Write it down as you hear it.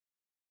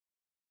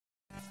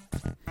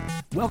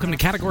Welcome to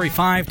Category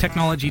 5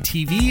 Technology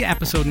TV,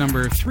 episode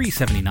number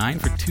 379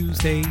 for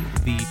Tuesday,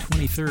 the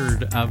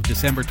 23rd of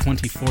December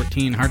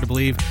 2014. Hard to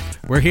believe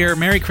we're here.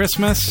 Merry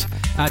Christmas.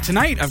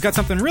 Tonight, I've got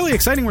something really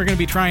exciting we're going to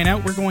be trying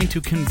out. We're going to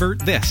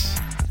convert this,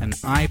 an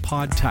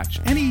iPod Touch,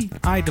 any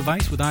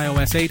iDevice with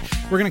iOS 8,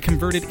 we're going to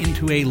convert it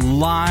into a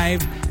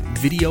live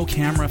video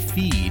camera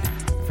feed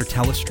for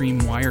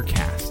Telestream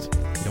Wirecast.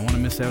 You don't want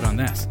to miss out on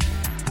this.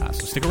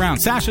 So stick around.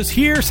 Sasha's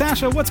here.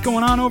 Sasha, what's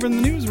going on over in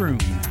the newsroom?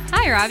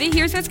 Hi, Robbie.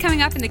 Here's what's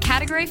coming up in the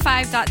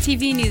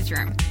Category5.tv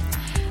newsroom.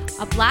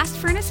 A blast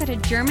furnace at a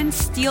German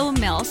steel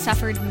mill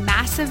suffered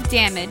massive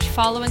damage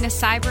following a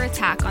cyber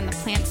attack on the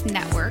plant's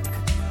network.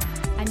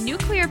 A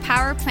nuclear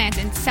power plant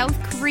in South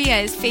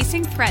Korea is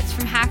facing threats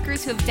from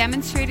hackers who have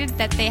demonstrated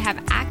that they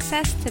have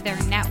access to their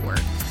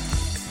network.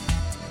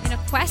 In a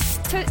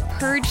quest to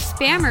purge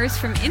spammers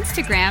from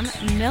Instagram,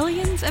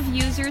 millions of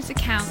users'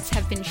 accounts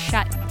have been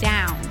shut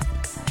down.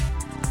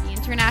 The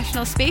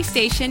International Space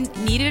Station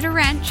needed a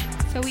wrench,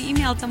 so we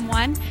emailed them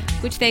one,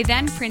 which they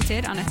then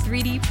printed on a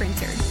 3D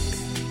printer.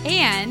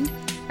 And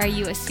are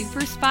you a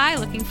super spy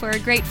looking for a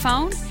great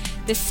phone?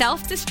 The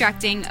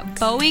self-destructing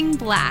Boeing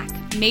Black,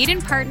 made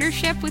in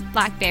partnership with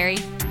BlackBerry,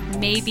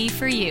 may be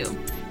for you.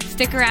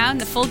 Stick around,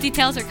 the full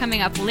details are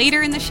coming up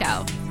later in the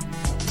show.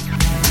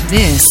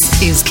 This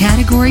is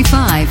Category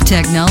 5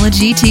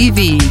 Technology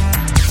TV.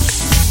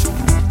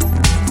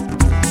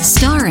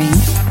 Starring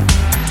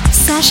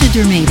Sasha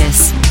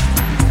Dermatis,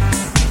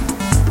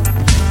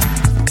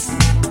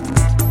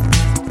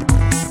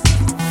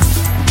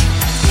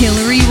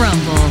 Hillary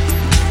Rumble,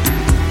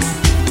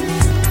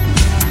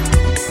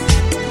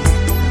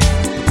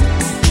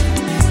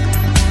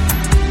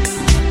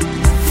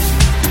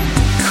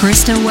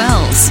 Krista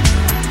Wells,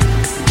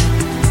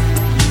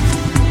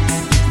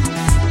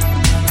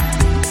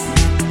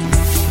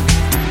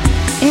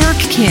 Eric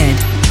Kidd,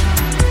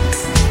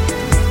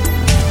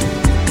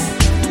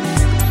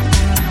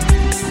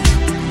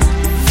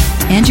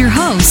 and your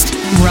host,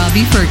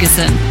 Robbie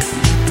Ferguson.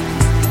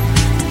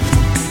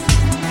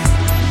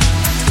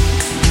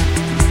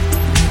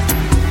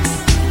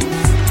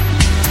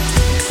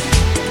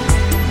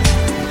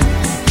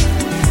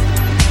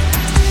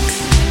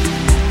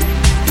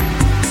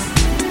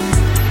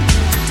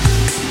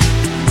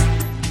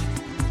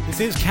 This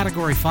is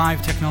Category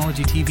 5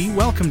 Technology TV.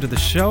 Welcome to the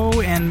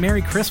show and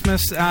Merry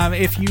Christmas.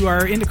 If you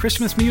are into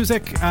Christmas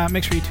music,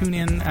 make sure you tune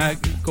in,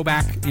 go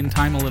back in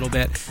time a little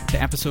bit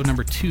to episode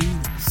number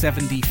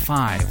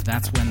 275.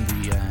 That's when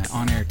the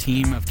on-air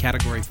team of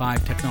Category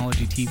 5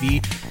 Technology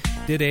TV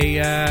did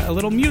a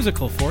little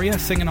musical for you,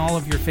 singing all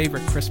of your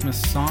favorite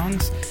Christmas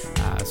songs.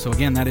 So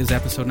again, that is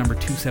episode number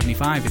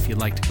 275 if you'd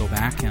like to go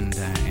back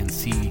and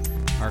see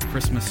our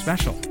Christmas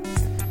special.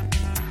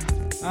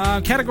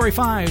 Category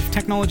 5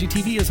 Technology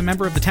TV is a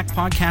member of the Tech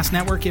Podcast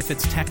Network. If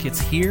it's tech,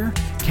 it's here.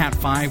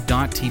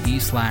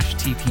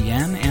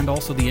 cat5.tv/TPN, and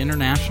also the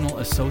International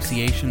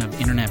Association of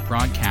Internet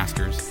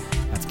Broadcasters.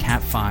 That's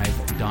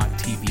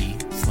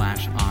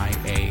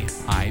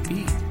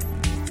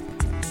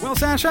cat5.tv/IAIB. Well,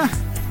 Sasha?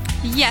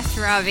 Yes,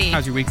 Robbie.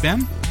 How's your week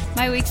been?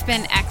 My week's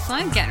been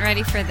excellent. Getting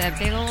ready for the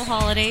big little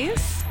holidays.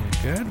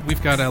 Good.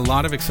 We've got a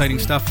lot of exciting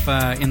stuff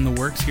in the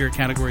works here at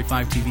Category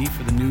 5 TV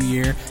for the new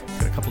year. We've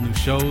got a couple new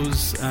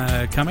shows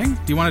coming.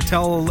 Do you want to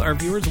tell our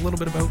viewers a little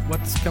bit about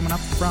what's coming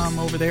up from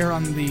over there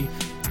on the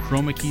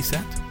Chroma Key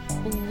set?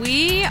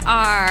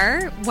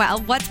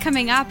 What's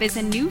coming up is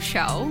a new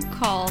show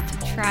called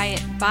Try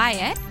It, Buy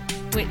It,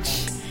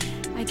 which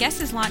I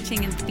guess is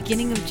launching in the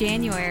beginning of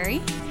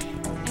January.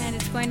 And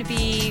it's going to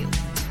be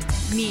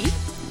me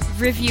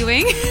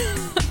reviewing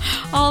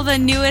all the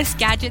newest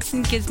gadgets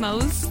and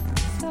gizmos.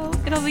 So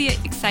it'll be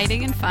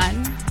exciting and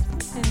fun,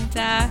 and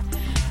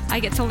I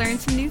get to learn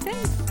some new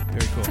things.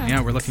 Very cool. So. Yeah,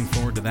 we're looking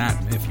forward to that.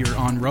 If you're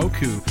on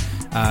Roku,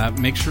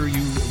 make sure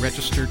you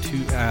register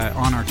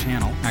on our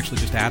channel. Actually,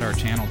 just add our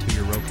channel to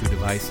your Roku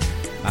device,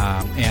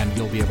 and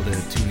you'll be able to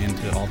tune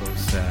into all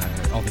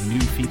the new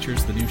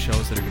features, the new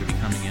shows that are going to be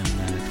coming in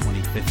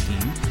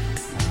 2015.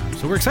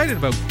 So we're excited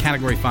about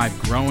Category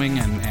 5 growing,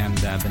 and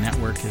the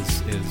network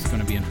is going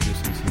to be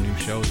introducing some new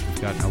shows.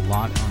 We've got a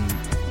lot on.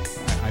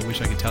 I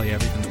wish I could tell you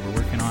everything that we're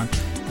working on,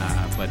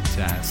 but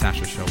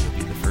Sasha's show will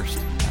be the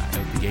first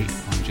out the gate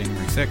on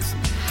January 6th.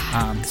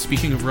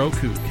 Speaking of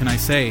Roku, can I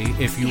say,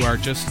 if you are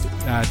just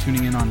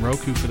tuning in on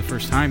Roku for the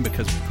first time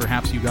because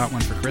perhaps you got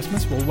one for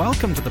Christmas, well,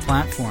 welcome to the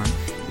platform.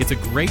 It's a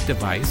great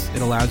device.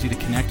 It allows you to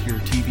connect your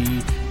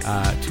TV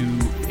to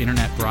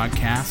internet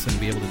broadcasts and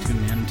be able to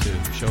tune in to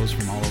shows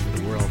from all over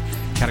the world.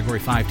 Category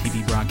 5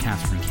 TV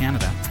broadcast from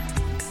Canada.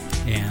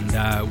 And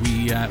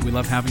we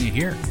love having you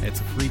here. It's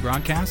a free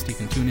broadcast. You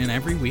can tune in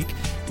every week.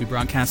 We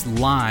broadcast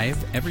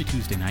live every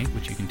Tuesday night,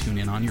 which you can tune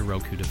in on your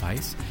Roku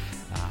device.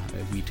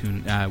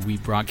 We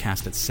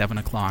broadcast at 7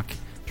 o'clock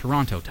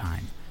Toronto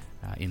time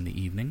in the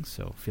evening,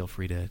 so feel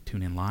free to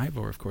tune in live,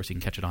 or of course you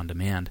can catch it on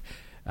demand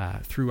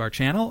through our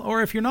channel.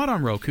 Or if you're not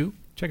on Roku,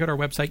 check out our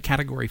website,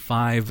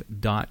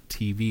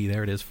 category5.tv.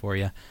 There it is for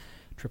you,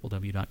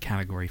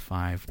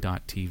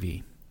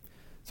 www.category5.tv.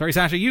 Sorry,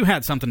 Sasha, you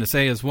had something to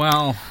say as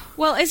well.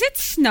 Well, is it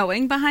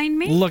snowing behind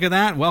me? Look at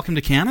that. Welcome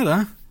to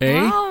Canada.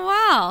 Eh? Oh,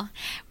 wow.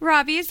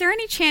 Robbie, is there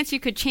any chance you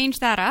could change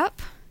that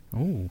up?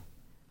 Oh.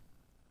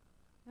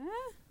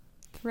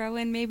 Throw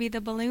in maybe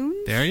the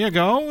balloons? There you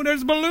go.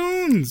 There's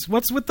balloons.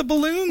 What's with the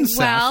balloons,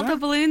 Well, Sasha? the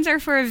balloons are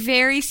for a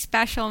very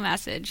special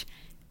message.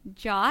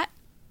 Jot,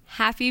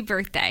 happy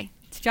birthday.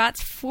 It's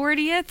Jot's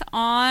 40th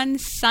on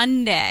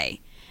Sunday.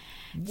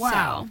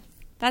 Wow. So,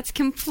 that's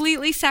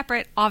completely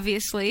separate,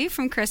 obviously,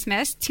 from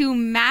Christmas. 2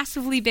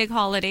 massively big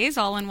holidays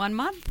all in 1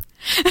 month.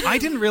 I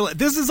didn't realize.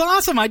 This is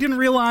awesome. I didn't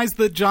realize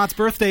that Jot's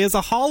birthday is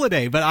a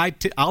holiday, but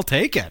I'll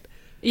take it.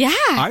 Yeah.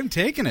 I'm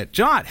taking it.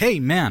 Jot, hey,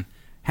 man.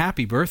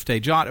 Happy birthday.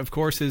 Jot, of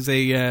course, is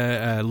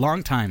a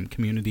longtime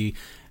community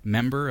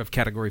member of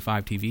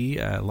Category5 TV,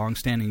 a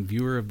longstanding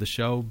viewer of the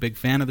show, big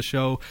fan of the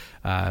show,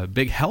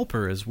 big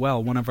helper as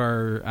well, one of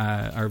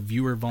our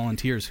viewer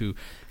volunteers who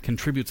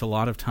contributes a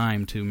lot of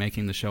time to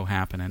making the show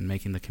happen and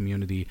making the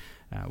community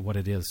what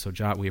it is. So,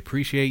 Jot, we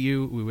appreciate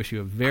you. We wish you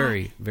a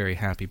very, very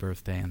happy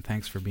birthday, and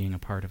thanks for being a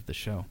part of the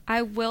show.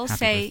 I will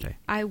say,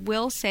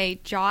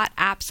 Jot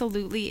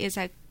absolutely is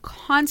a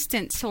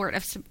constant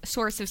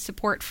source of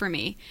support for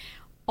me.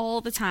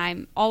 All the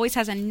time. Always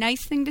has a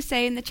nice thing to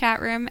say in the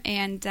chat room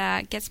and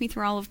gets me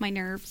through all of my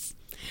nerves.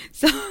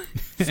 So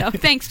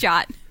thanks,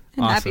 Jot.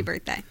 And Awesome. Happy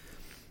birthday.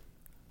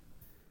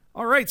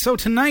 All right, so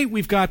tonight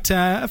we've got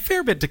a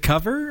fair bit to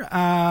cover.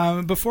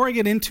 Before I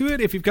get into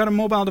it, if you've got a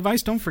mobile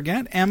device, don't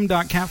forget,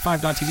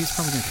 m.cat5.tv is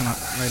probably going to come up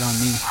right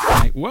on me.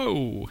 Right.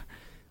 Whoa.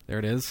 There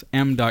it is,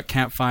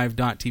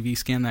 m.cat5.tv.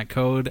 Scan that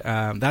code.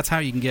 That's how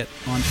you can get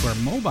onto our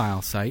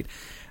mobile site.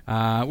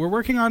 We're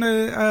working on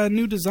a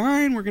new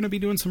design. We're going to be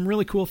doing some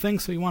really cool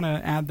things, so you want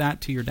to add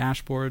that to your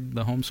dashboard,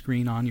 the home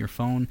screen on your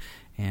phone,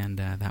 and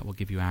that will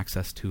give you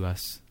access to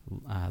us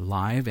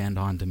live and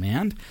on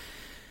demand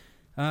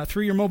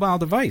through your mobile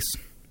device.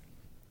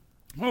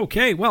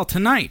 Okay, well,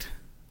 tonight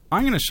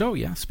I'm going to show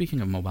you,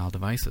 speaking of mobile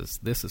devices,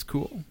 this is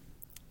cool.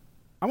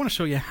 I want to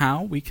show you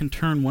how we can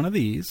turn one of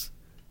these,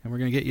 and we're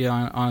going to get you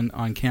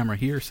on camera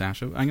here,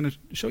 Sasha. I'm going to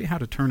show you how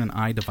to turn an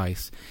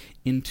iDevice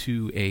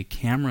into a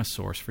camera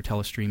source for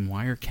Telestream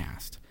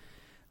Wirecast.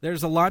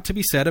 There's a lot to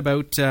be said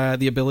about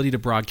the ability to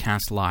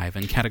broadcast live,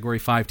 and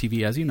Category5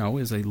 TV, as you know,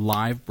 is a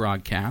live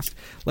broadcast.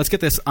 Let's get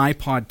this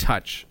iPod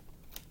Touch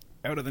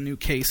out of the new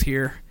case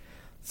here.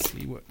 Let's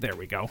see what. There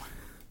we go.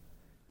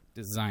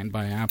 Designed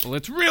by Apple.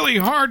 It's really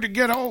hard to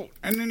get out,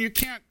 and then you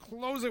can't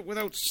close it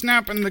without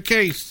snapping the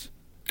case.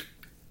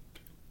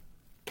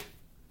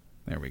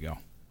 There we go.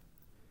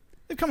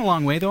 They've come a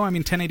long way, though. I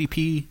mean,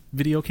 1080p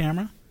video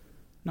camera,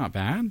 not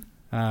bad.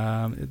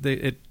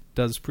 It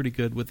does pretty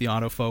good with the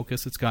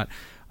autofocus. It's got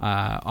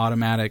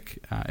automatic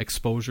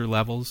exposure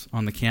levels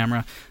on the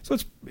camera, so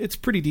it's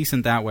pretty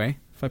decent that way.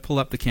 If I pull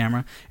up the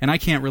camera, and I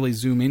can't really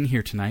zoom in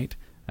here tonight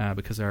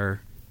because there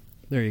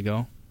you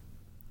go.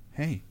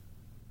 Hey,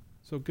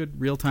 so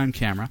good real-time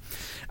camera.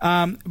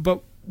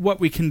 But what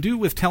we can do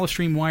with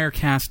Telestream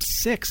Wirecast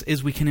 6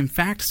 is we can in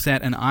fact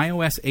set an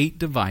iOS 8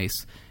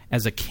 device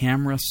as a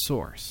camera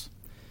source.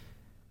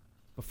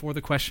 Before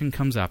the question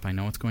comes up, I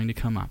know it's going to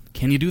come up.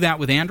 Can you do that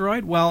with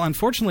Android? Well,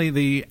 unfortunately,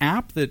 the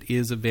app that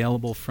is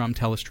available from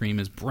Telestream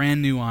is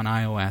brand new on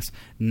iOS,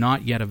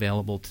 not yet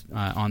available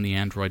on the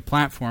Android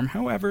platform.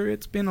 However,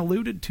 it's been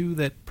alluded to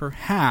that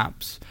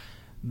perhaps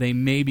they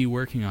may be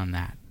working on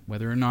that.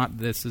 Whether or not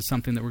this is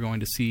something that we're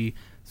going to see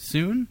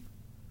soon,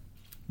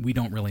 we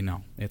don't really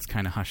know. It's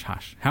kind of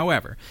hush-hush.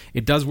 However,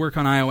 it does work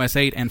on iOS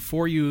 8, and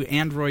for you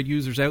Android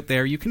users out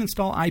there, you can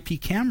install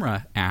IP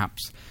camera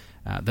apps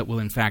that will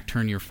in fact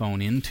turn your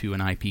phone into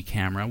an IP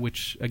camera,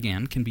 which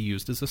again can be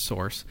used as a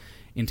source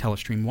in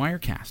Telestream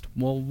Wirecast.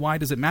 Well, why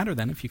does it matter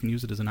then if you can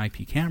use it as an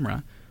IP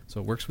camera?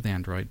 So it works with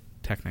Android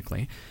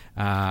technically.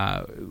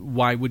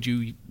 Why would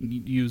you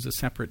use a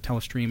separate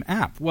Telestream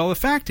app? Well, the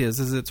fact is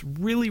it's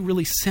really,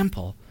 really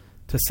simple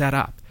to set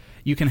up.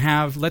 You can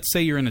have, let's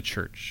say you're in a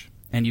church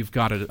and you've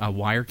got a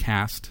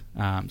Wirecast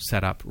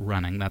setup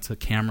running. That's a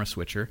camera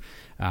switcher.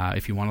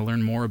 If you want to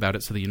learn more about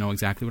it so that you know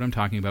exactly what I'm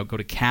talking about, go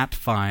to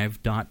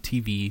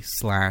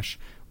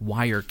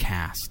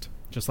cat5.tv/Wirecast,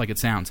 just like it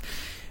sounds.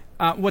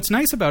 What's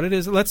nice about it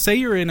is, let's say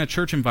you're in a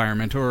church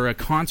environment or a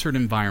concert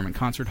environment,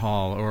 concert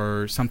hall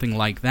or something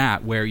like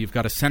that, where you've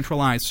got a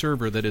centralized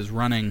server that is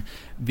running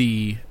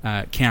the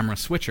camera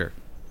switcher.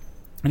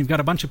 And you've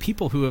got a bunch of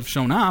people who have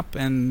shown up,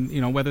 and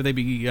whether they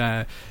be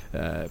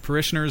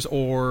parishioners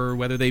or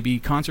whether they be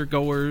concert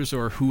goers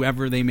or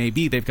whoever they may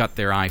be, they've got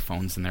their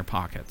iPhones in their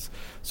pockets.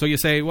 So you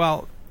say,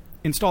 well,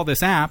 install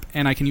this app,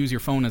 and I can use your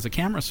phone as a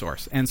camera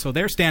source. And so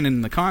they're standing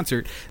in the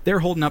concert,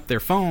 they're holding up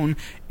their phone,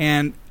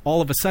 and all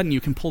of a sudden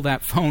you can pull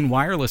that phone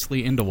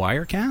wirelessly into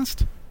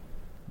Wirecast.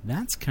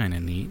 That's kind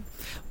of neat.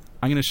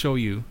 I'm going to show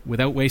you,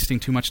 without wasting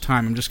too much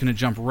time, I'm just going to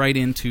jump right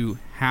into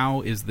how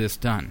is this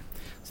done.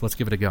 So let's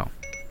give it a go.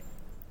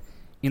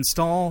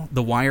 Install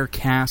the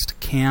Wirecast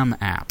Cam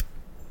app.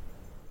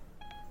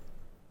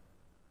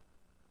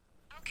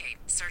 Okay,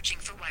 searching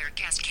for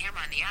Wirecast Cam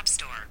on the App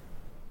Store.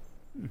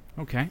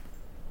 Okay.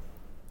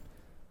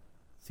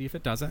 See if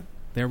it does it.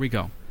 There we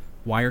go.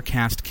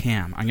 Wirecast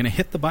Cam. I'm going to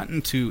hit the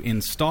button to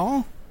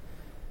install,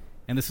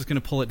 and this is going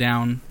to pull it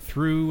down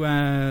through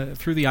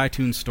the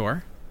iTunes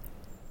Store.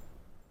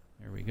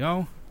 There we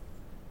go.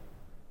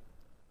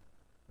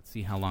 Let's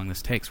see how long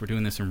this takes. We're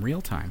doing this in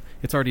real time.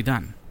 It's already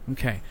done.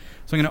 Okay.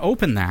 So I'm going to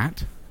open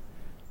that.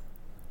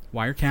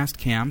 Wirecast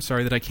Cam.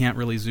 Sorry that I can't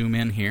really zoom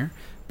in here,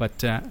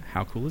 but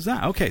how cool is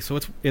that? Okay, so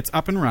it's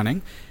up and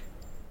running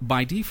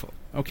by default.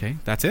 Okay,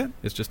 that's it.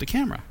 It's just a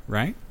camera,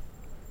 right?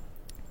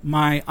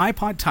 My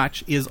iPod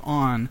Touch is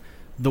on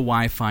the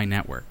Wi-Fi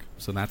network,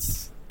 so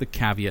that's the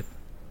caveat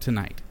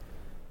tonight.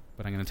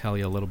 But I'm going to tell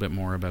you a little bit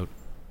more about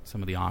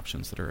some of the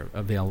options that are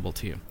available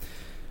to you.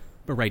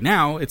 But right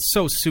now, it's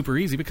so super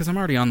easy because I'm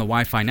already on the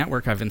Wi-Fi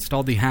network. I've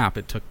installed the app.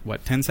 It took,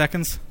 10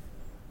 seconds?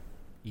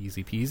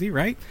 Easy peasy,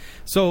 right?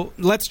 So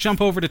let's jump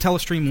over to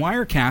Telestream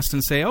Wirecast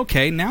and say,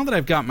 okay, now that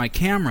I've got my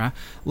camera,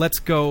 let's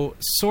go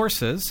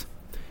Sources,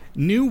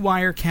 New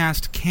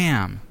Wirecast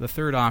Cam, the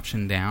third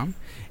option down.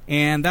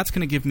 And that's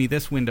going to give me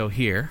this window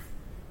here.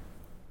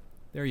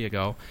 There you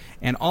go.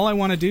 And all I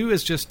want to do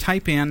is just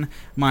type in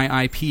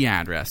my IP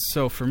address.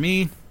 So for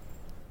me...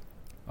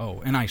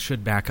 Oh, and I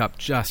should back up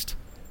just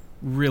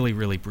really,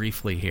 really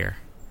briefly here.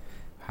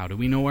 How do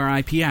we know our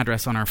IP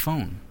address on our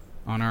phone?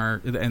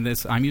 I'm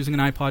using an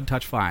iPod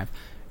Touch 5.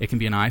 It can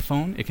be an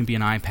iPhone. It can be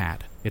an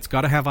iPad. It's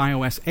got to have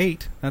iOS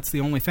 8. That's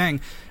the only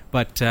thing.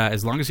 But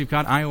as long as you've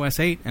got iOS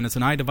 8 and it's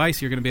an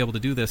iDevice, you're going to be able to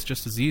do this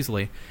just as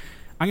easily.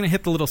 I'm going to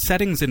hit the little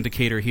settings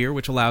indicator here,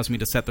 which allows me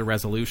to set the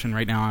resolution.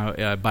 Right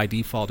now, by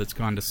default, it's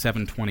gone to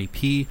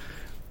 720p.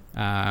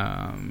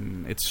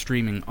 It's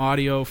streaming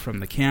audio from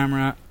the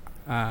camera.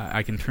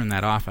 I can turn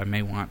that off. I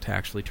may want to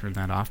actually turn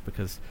that off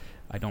because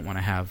I don't want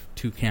to have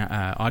two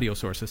audio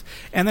sources.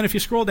 And then if you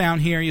scroll down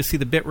here, you see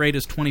the bit rate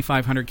is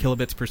 2,500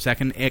 kilobits per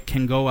second. It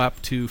can go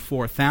up to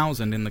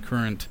 4,000 in the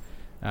current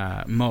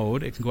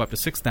mode. It can go up to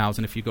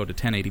 6,000 if you go to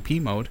 1080p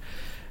mode.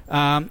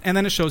 And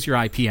then it shows your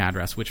IP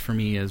address, which for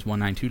me is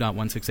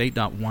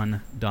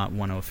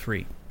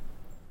 192.168.1.103.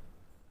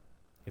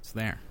 It's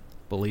there.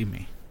 Believe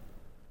me.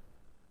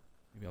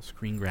 Maybe I'll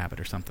screen grab it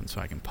or something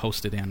so I can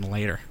post it in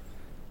later.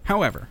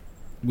 However,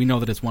 we know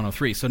that it's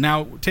 103. So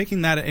now,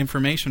 taking that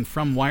information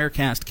from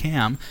Wirecast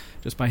Cam,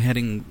 just by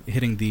hitting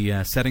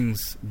the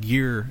settings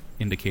gear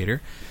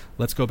indicator,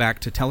 let's go back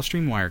to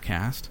Telestream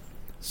Wirecast,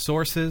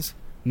 Sources,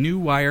 New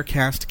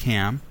Wirecast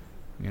Cam.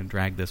 I'm going to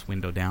drag this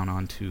window down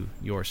onto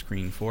your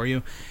screen for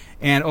you.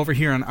 And over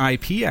here on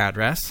IP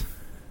address,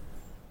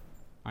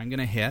 I'm going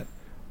to hit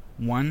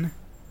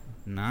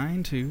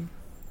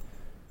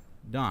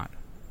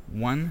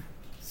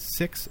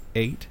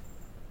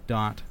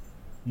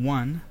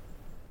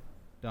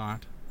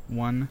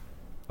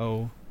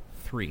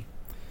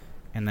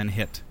and then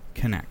hit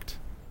connect.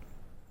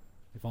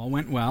 If all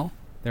went well,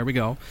 there we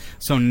go.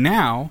 So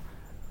now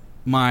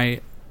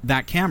that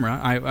camera,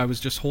 I was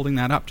just holding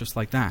that up just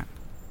like that.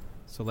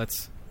 So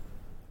let's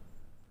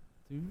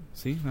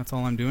see, that's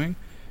all I'm doing.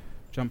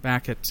 Jump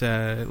back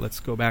let's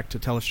go back to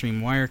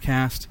Telestream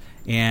Wirecast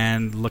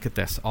and look at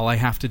this. All I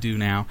have to do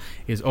now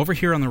is over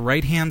here on the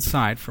right-hand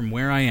side from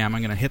where I am,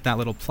 I'm going to hit that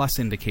little plus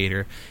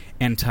indicator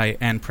and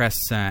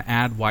press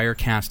add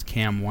Wirecast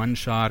Cam 1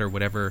 shot or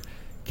whatever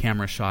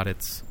camera shot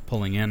it's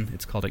pulling in.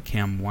 It's called it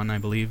Cam 1, I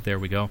believe. There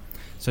we go.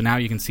 So now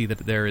you can see that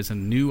there is a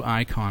new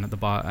icon at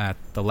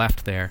the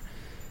left there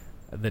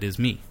that is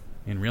me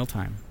in real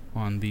time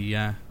on the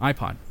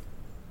iPod. I'm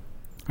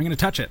going to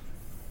touch it.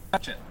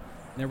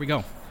 There we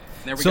go.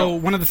 So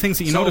one of the things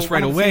that you notice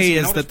right away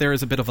is that there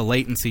is a bit of a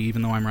latency,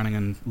 even though I'm running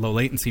in low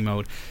latency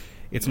mode.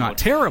 It's not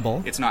terrible,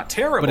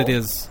 but it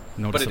is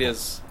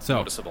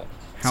noticeable.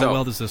 How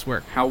well does this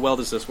work?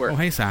 Oh,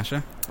 hey,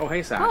 Sasha. Oh,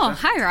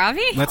 hi,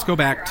 Robbie. Let's go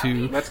back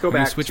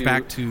to... switch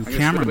back to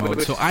camera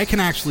mode. So I can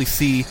actually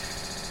see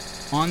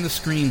on the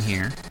screen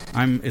here.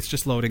 It's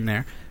just loading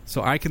there.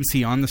 So I can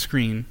see on the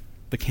screen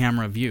the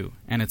camera view,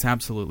 and it's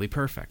absolutely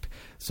perfect.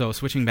 So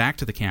switching back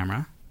to the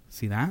camera,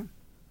 see that?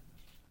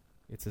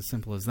 It's as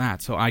simple as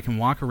that. So I can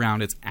walk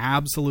around. It's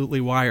absolutely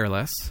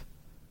wireless.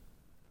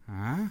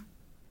 And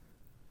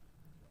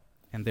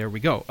there we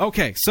go.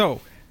 Okay,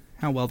 so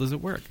how well does it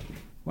work?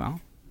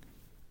 Well,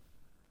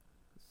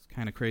 it's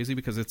kind of crazy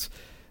because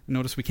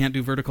notice we can't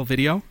do vertical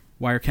video.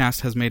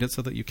 Wirecast has made it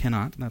so that you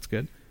cannot. That's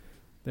good.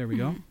 There we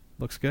go.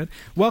 Looks good.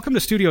 Welcome to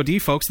Studio D,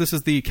 folks. This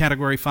is the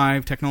Category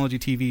 5 Technology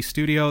TV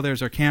studio.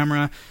 There's our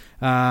camera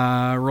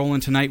rolling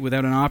tonight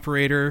without an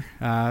operator.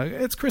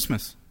 It's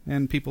Christmas,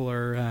 and people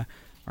are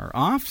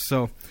off.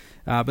 So,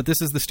 but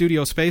this is the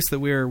studio space that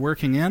we're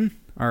working in.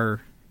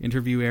 Our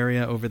interview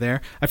area over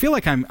there. I feel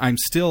like I'm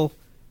still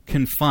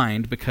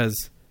confined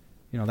because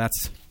we're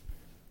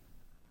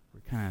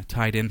kind of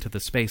tied into the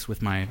space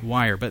with my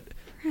wire. But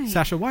right.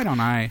 Sasha, why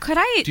don't I? Could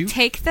I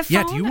take the phone?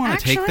 Yeah, do you want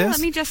to take this? Let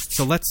me just.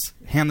 So let's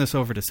hand this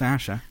over to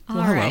Sasha. All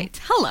right.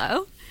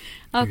 Hello.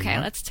 Okay,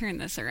 let's turn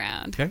this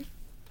around. Okay.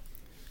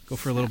 Go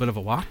for a little bit of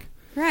a walk.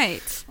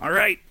 Right. All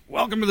right.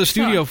 Welcome to the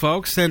studio,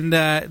 folks. And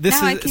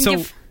this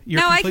is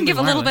Now I can give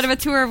a little bit of a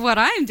tour of what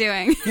I'm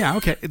doing. Yeah,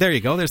 okay. There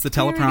you go. There's the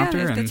teleprompter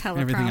There's the and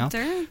everything else.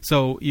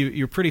 So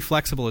you're pretty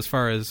flexible as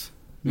far as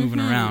moving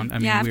around. I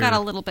mean, I've got a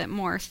little bit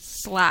more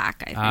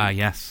slack, I think.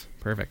 Yes.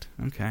 Perfect.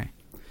 Okay.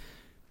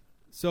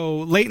 So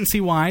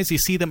latency-wise, you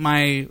see that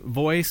my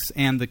voice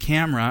and the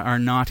camera are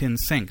not in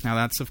sync. Now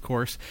that's, of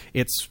course,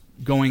 it's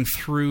going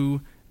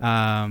through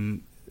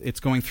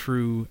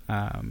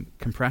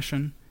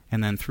compression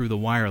and then through the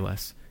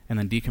wireless and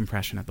then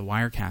decompression at the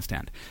Wirecast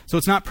end. So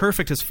it's not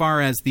perfect as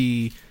far as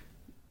the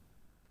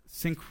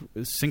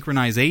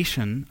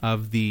synchronization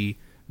of the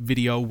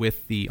video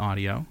with the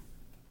audio.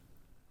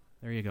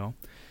 There you go.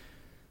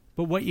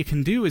 But what you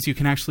can do is you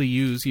can actually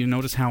use, you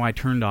notice how I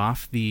turned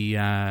off the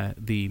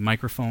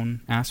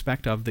microphone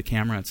aspect of the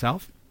camera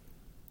itself.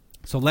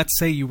 So let's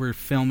say you were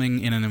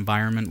filming in an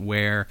environment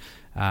where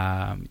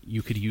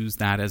you could use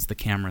that as the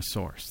camera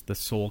source, the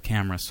sole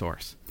camera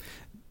source.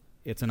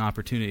 It's an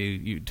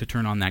opportunity to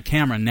turn on that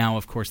camera. Now,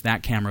 of course,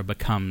 that camera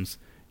becomes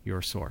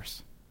your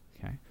source.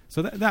 Okay,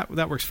 so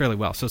that works fairly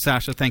well. So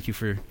Sasha, thank you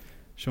for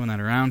showing that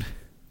around.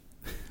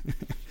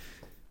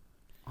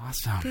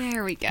 Awesome.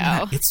 There we go.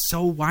 Yeah, it's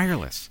so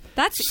wireless.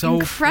 That's so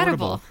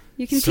incredible. Portable.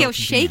 You can see how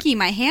shaky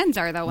my hands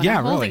are, though, when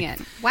I'm holding it.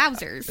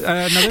 Wowzers.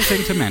 Another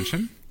thing to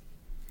mention,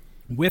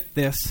 with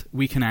this,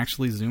 we can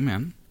actually zoom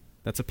in.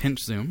 That's a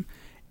pinch zoom.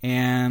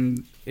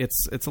 And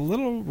it's a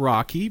little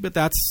rocky, but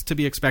that's to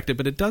be expected.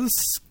 But it does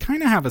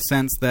kind of have a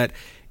sense that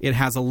it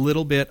has a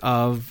little bit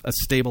of a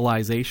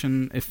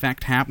stabilization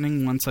effect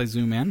happening once I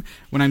zoom in.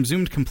 When I'm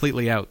zoomed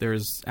completely out, there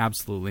is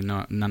absolutely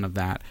none of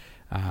that.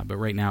 But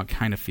right now it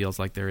kind of feels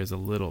like there is a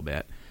little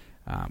bit.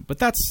 But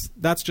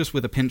that's just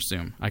with a pinch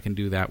zoom. I can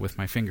do that with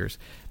my fingers.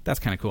 That's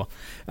kind of cool.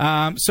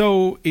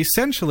 So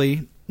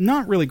essentially,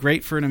 not really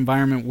great for an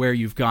environment where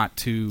you've got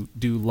to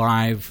do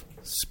live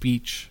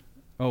speech.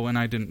 Oh, and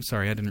I didn't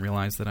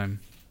realize that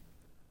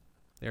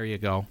there you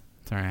go.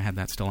 Sorry, I had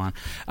that still on.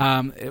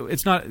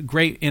 It's not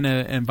great in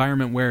an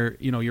environment where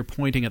you're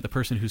pointing at the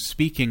person who's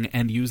speaking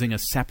and using a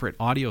separate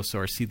audio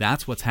source. See,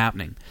 that's what's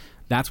happening.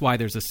 That's why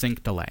there's a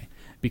sync delay.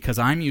 Because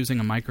I'm using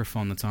a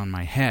microphone that's on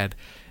my head,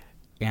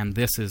 and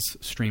this is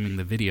streaming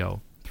the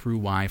video through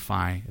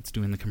Wi-Fi. It's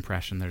doing the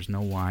compression. There's no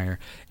wire,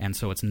 and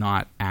so it's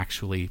not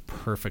actually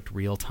perfect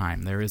real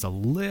time. There is a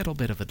little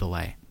bit of a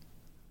delay.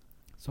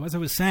 So as I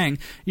was saying,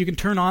 you can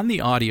turn on the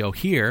audio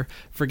here,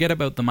 forget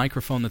about the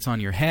microphone that's on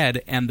your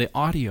head, and the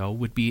audio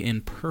would be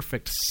in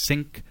perfect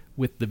sync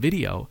with the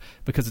video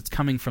because it's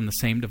coming from the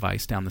same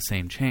device down the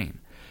same chain.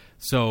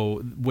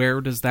 So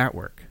where does that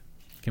work?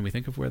 Can we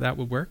think of where that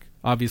would work?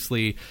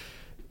 Obviously,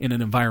 in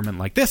an environment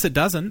like this, it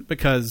doesn't,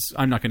 because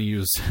I'm not going to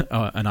use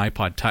an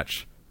iPod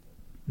Touch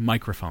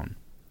microphone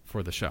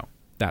for the show.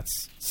 That's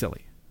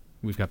silly.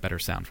 We've got better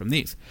sound from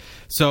these.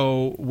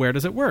 So where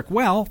does it work?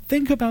 Well,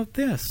 think about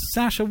this.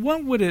 Sasha,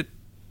 what would it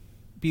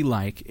be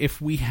like if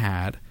we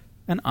had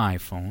an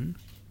iPhone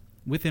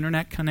with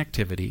internet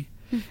connectivity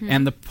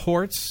and the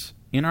ports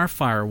in our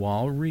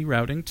firewall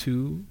rerouting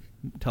to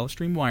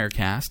Telestream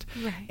Wirecast,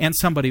 and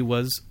somebody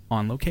was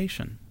on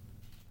location?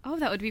 Oh,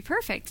 that would be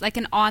perfect. Like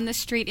an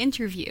on-the-street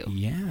interview.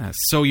 Yeah.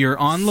 So you're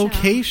on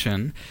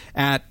location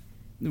at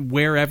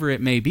wherever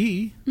it may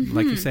be,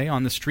 like you say,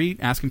 on the street,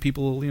 asking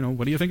people,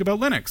 what do you think about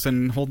Linux?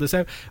 And hold this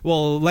out.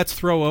 Well, let's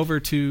throw over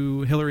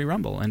to Hillary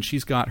Rumble. And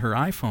she's got her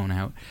iPhone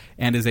out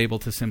and is able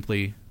to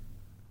simply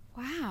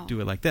do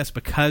it like this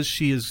because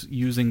she is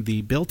using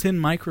the built-in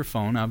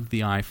microphone of the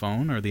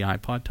iPhone or the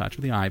iPod Touch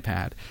or the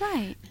iPad.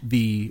 Right.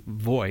 The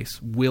voice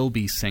will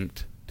be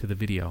synced to the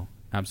video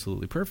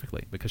absolutely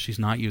perfectly because she's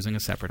not using a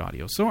separate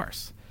audio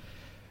source.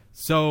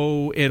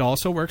 So it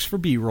also works for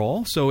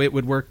B-roll. So it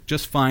would work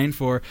just fine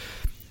for,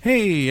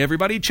 hey,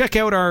 everybody, check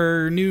out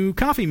our new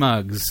coffee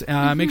mugs.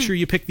 Make sure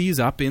you pick these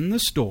up in the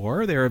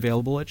store. They're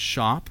available at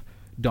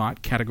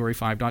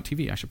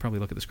shop.category5.tv. I should probably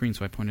look at the screen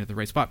so I pointed at the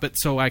right spot. But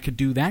so I could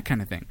do that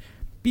kind of thing.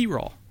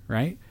 B-roll,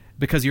 right?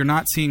 Because you're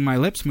not seeing my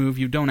lips move.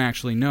 You don't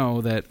actually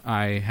know that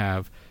I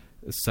have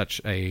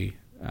such a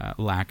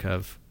lack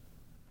of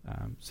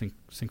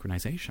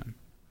synchronization,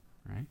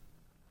 right?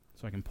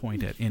 So I can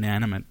point at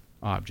inanimate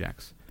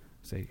objects.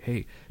 Say,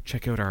 hey,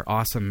 check out our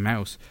awesome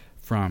mouse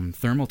from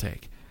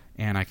Thermaltake.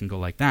 And I can go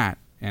like that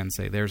and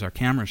say, there's our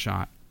camera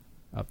shot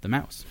of the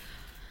mouse.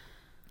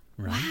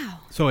 Right? Wow.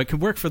 So it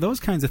could work for those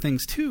kinds of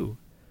things, too.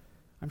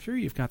 I'm sure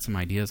you've got some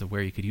ideas of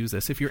where you could use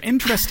this. If you're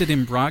interested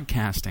in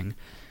broadcasting,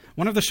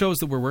 one of the shows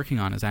that we're working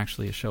on is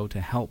actually a show to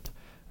help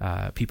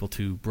people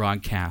to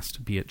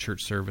broadcast, be it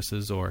church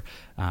services or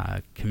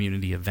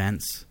community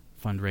events,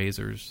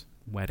 fundraisers,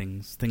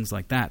 weddings, things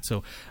like that.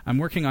 So I'm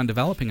working on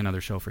developing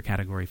another show for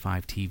Category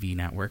 5 TV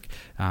network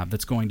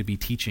that's going to be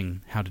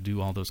teaching how to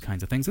do all those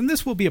kinds of things. And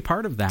this will be a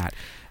part of that.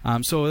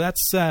 So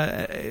that's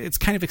it's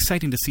kind of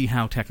exciting to see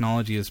how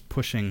technology is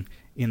pushing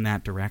in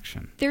that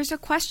direction. There's a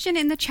question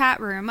in the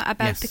chat room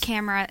about the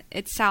camera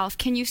itself.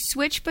 Can you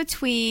switch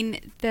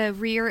between the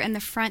rear and the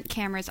front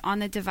cameras on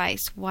the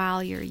device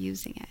while you're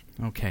using it?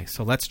 Okay,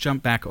 so let's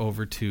jump back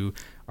over to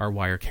our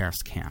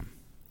Wirecast cam.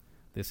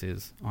 This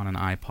is on an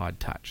iPod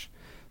Touch.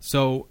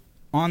 So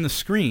on the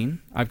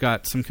screen, I've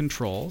got some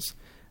controls,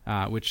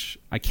 which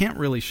I can't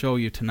really show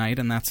you tonight,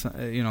 and that's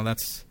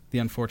that's the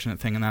unfortunate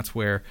thing, and that's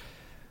where,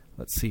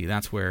 let's see,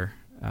 that's where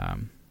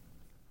you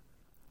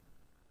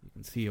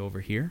can see over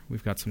here,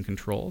 we've got some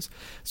controls.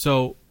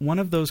 So one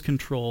of those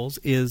controls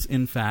is,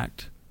 in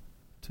fact,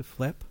 to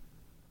flip,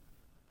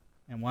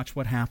 and watch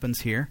what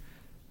happens here.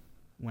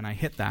 When I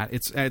hit that,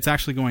 it's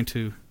actually going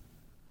to,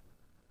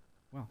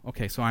 well,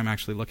 okay, so I'm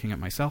actually looking at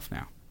myself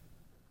now.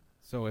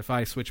 So if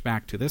I switch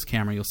back to this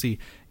camera, you'll see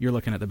you're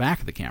looking at the back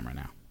of the camera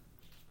now.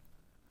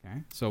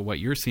 Okay, so what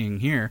you're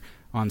seeing here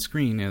on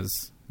screen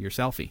is your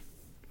selfie.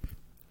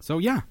 So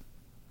yeah,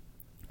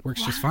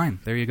 works just fine.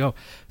 There you go.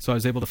 So I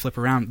was able to flip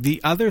around. The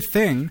other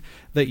thing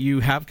that you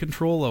have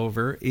control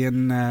over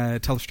in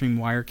Telestream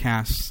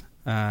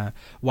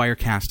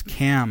Wirecast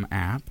Cam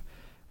app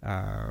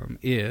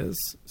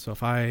is, so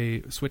if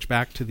I switch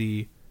back to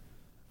the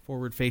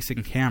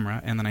forward-facing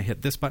camera and then I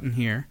hit this button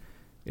here,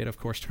 it of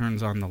course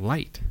turns on the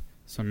light.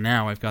 So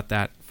now I've got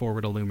that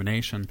forward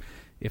illumination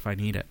if I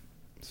need it.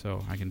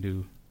 So I can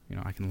do,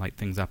 I can light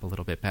things up a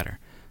little bit better.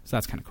 So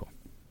that's kind of cool.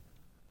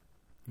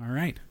 All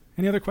right.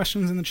 Any other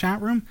questions in the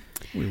chat room?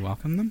 We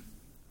welcome them.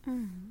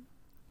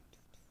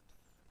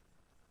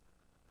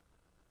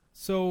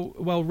 So,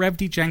 well, Rev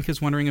D. Jenk is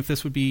wondering if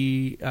this would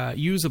be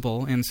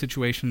usable in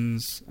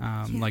situations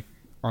like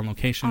on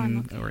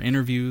location or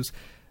interviews.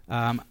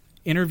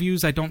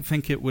 Interviews, I don't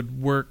think it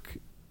would work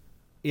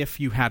if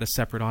you had a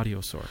separate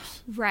audio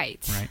source.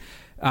 Right.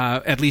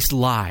 At least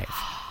live.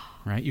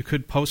 Right? You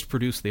could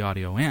post-produce the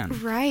audio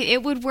in. Right.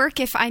 It would work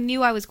if I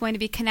knew I was going to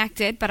be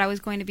connected, but I was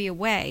going to be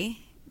away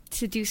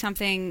to do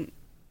something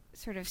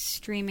sort of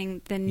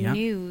streaming the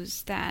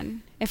news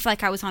then. If,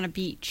 like, I was on a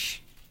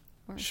beach.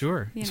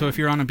 Sure. So if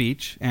you're on a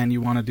beach and you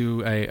want to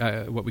do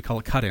a what we call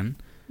a cut-in,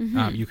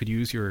 you could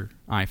use your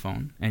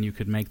iPhone and you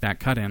could make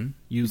that cut-in,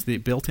 use the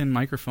built-in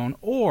microphone,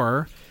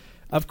 or,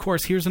 of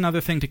course, here's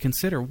another thing to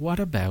consider. What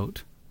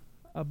about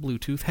a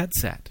Bluetooth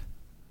headset?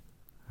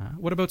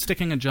 What about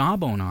sticking a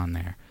Jawbone on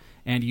there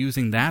and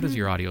using that as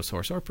your audio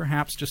source, or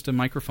perhaps just a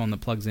microphone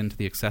that plugs into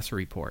the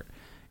accessory port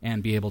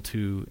and be able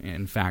to,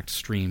 in fact,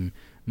 stream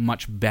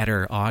much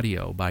better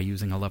audio by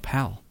using a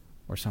lapel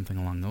or something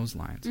along those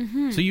lines.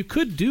 So you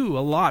could do a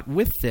lot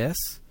with this,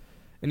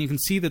 and you can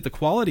see that the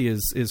quality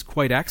is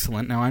quite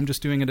excellent. Now I'm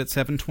just doing it at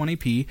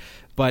 720p,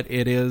 but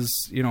it is,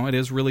 it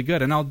is really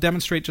good. And I'll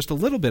demonstrate just a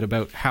little bit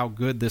about how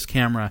good this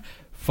camera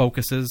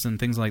focuses and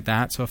things like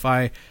that. So if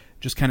I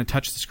just kind of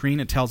touch the screen,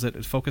 it tells it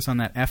to focus on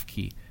that F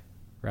key,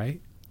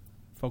 right?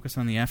 Focus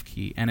on the F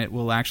key, and it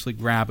will actually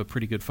grab a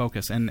pretty good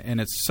focus. And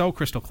it's so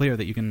crystal clear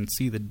that you can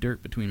see the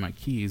dirt between my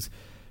keys.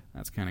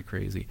 That's kind of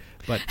crazy.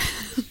 But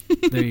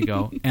there you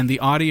go. And the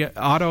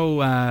auto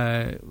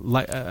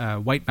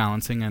white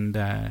balancing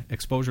and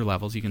exposure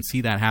levels, you can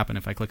see that happen.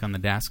 If I click on the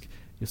desk,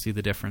 you'll see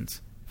the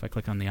difference. If I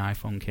click on the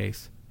iPhone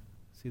case,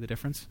 see the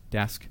difference?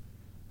 Desk,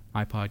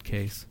 iPod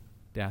case,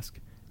 desk.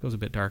 It goes a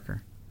bit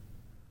darker.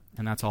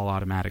 And that's all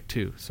automatic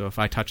too. So if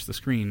I touch the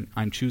screen,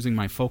 I'm choosing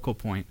my focal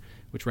point,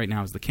 which right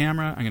now is the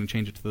camera. I'm going to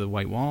change it to the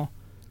white wall.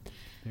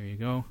 There you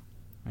go.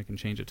 I can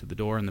change it to the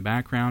door in the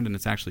background, and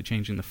it's actually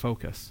changing the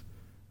focus.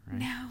 Right?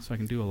 No. So I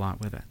can do a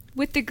lot with it.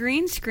 With the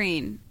green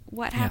screen,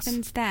 what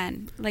happens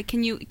then? Like,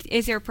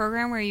 is there a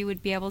program where you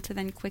would be able to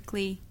then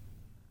quickly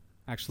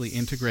actually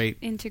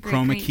integrate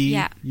chroma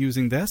key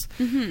using this?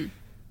 Mm-hmm.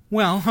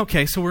 Well,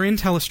 okay, so we're in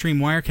Telestream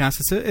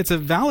Wirecast. It's a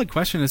valid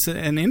question. It's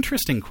an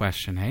interesting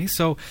question, eh?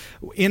 So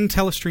in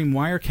Telestream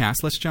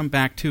Wirecast, let's jump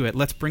back to it.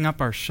 Let's bring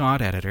up our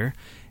shot editor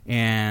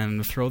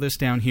and throw this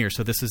down here.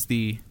 So this is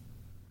the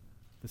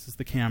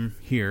cam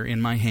here in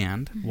my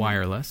hand,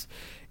 wireless,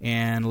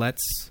 and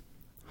let's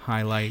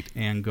highlight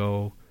and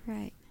go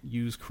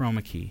use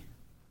chroma key.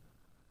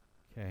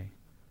 Okay.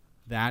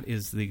 That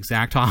is the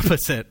exact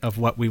opposite of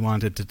what we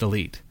wanted to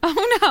delete.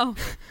 Oh no.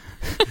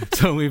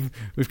 So we've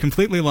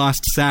completely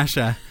lost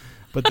Sasha,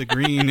 but the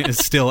green is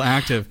still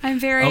active. I'm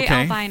very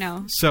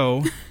albino.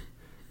 So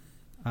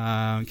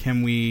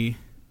can we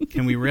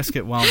risk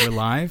it while we're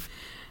live?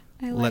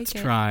 Let's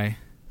try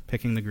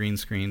picking the green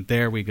screen.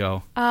 There we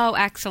go. Oh,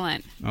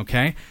 excellent.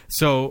 Okay.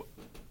 So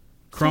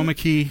chroma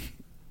key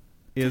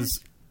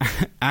is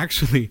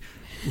actually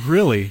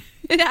really...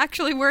 It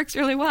actually works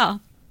really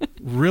well.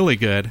 Really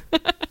good.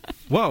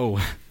 Whoa.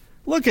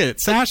 Look at it.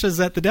 Sasha's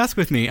at the desk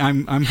with me.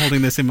 I'm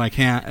holding this in my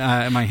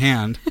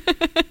hand.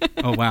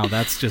 Oh wow,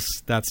 that's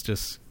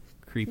just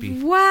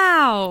creepy.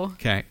 Wow.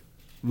 Okay.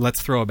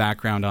 Let's throw a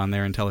background on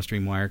there in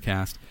Telestream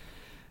Wirecast.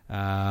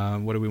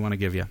 What do we want to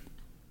give you?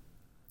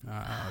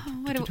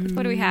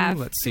 What do we have?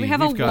 Let's see. Do we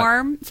have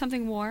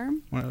something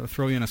warm? Want to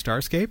throw you in a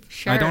starscape?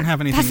 Sure. I don't have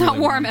anything. That's really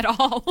not warm at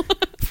all.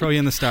 Throw you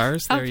in the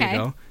stars. There you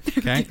go.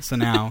 Okay. So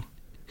now,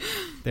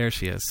 there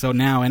she is. So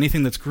now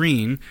anything that's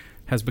green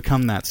has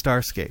become that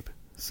starscape.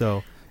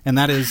 So, and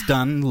that is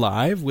done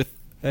live with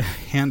a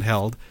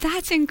handheld.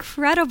 That's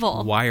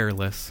incredible.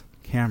 Wireless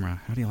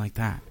camera. How do you like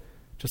that?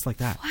 Just like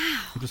that.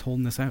 Wow. I'm just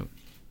holding this out.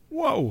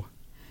 Whoa.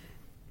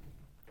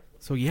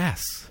 So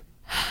yes,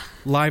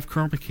 live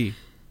chroma key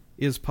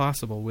is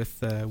possible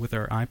with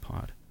our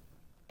iPod.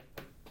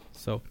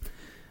 So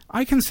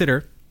I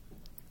consider,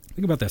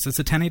 think about this, it's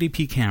a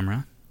 1080p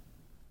camera,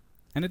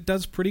 and it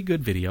does pretty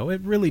good video.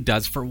 It really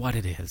does for what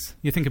it is.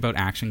 You think about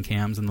action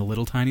cams and the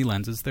little tiny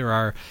lenses. There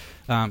are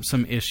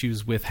some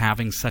issues with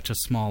having such a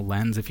small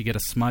lens. If you get a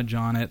smudge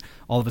on it,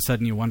 all of a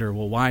sudden you wonder,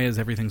 well, why is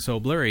everything so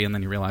blurry? And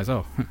then you realize,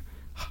 oh,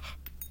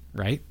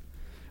 right?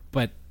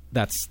 But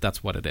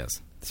that's what it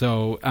is.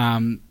 So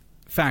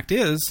fact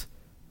is,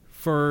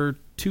 for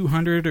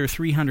 $200 or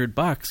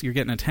 $300, you're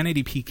getting a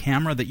 1080p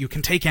camera that you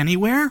can take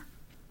anywhere.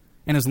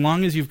 And as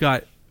long as you've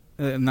got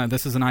now,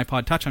 this is an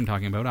iPod Touch I'm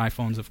talking about.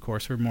 iPhones, of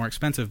course, are more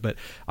expensive, but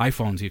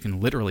iPhones you can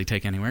literally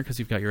take anywhere because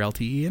you've got your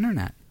LTE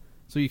internet.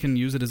 So you can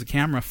use it as a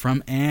camera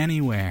from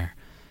anywhere.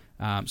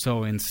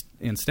 So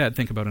instead,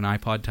 think about an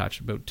iPod Touch,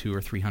 about $200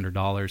 or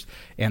 $300,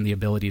 and the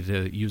ability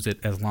to use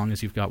it as long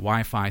as you've got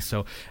Wi-Fi.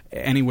 So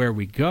anywhere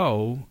we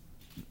go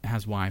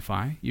has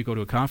Wi-Fi. You go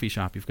to a coffee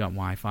shop, you've got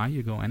Wi-Fi.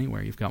 You go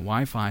anywhere, you've got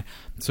Wi-Fi.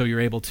 So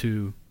you're able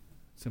to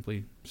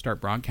simply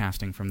start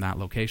broadcasting from that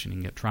location. You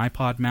can get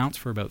tripod mounts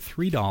for about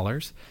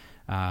 $3.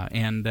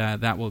 And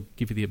that will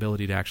give you the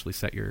ability to actually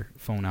set your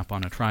phone up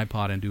on a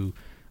tripod and do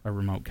a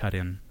remote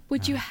cut-in.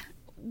 Would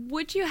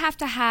you have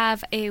to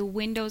have a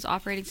Windows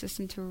operating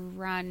system to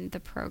run the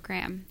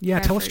program?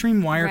 Yeah,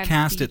 Telestream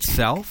Wirecast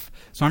itself.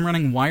 So I'm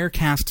running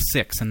Wirecast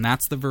 6, and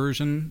that's the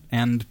version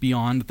and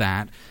beyond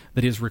that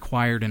is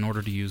required in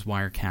order to use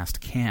Wirecast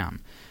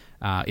Cam.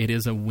 It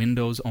is a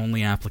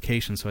Windows-only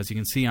application. So as you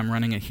can see, I'm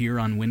running it here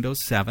on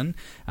Windows 7.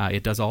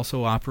 It does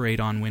also operate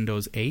on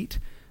Windows 8.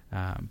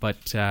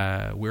 But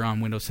we're on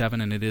Windows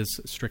 7, and it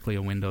is strictly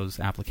a Windows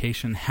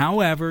application.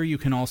 However, you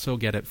can also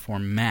get it for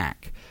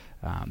Mac.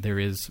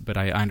 But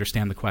I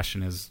understand the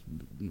question is,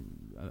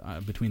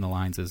 between the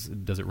lines, is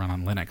does it run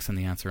on Linux? And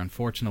the answer,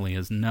 unfortunately,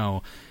 is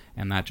no,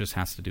 and that just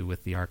has to do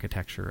with the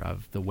architecture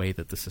of the way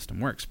that the system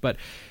works. But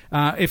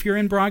if you're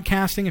in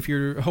broadcasting, if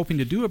you're hoping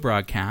to do a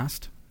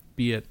broadcast,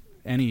 be it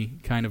any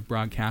kind of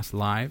broadcast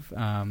live,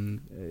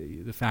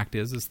 the fact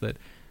is that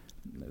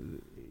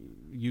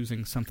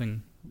using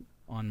something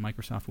on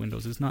Microsoft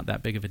Windows is not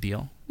that big of a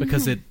deal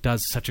because it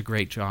does such a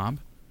great job,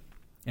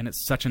 and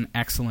it's such an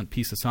excellent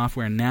piece of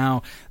software.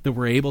 Now that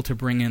we're able to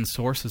bring in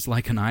sources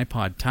like an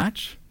iPod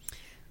Touch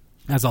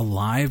as a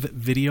live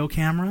video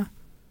camera,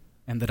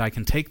 and that I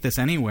can take this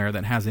anywhere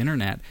that has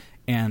internet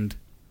and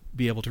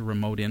be able to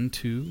remote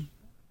into,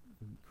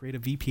 create a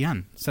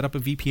VPN, set up a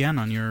VPN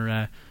on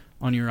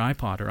your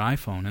iPod or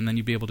iPhone, and then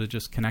you'd be able to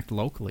just connect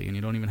locally, and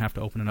you don't even have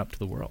to open it up to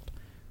the world.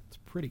 It's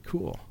pretty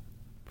cool.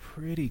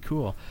 Pretty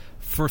cool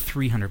for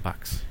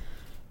 $300.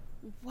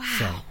 Wow!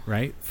 So,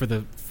 right,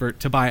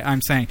 to buy,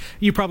 I'm saying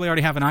you probably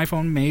already have an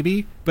iPhone,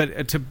 maybe,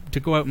 but to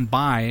go out and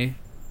buy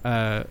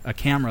a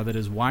camera that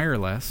is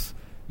wireless,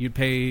 you'd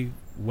pay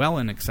well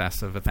in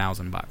excess of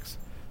 $1,000.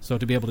 So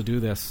to be able to do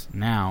this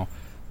now,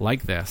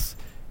 like this,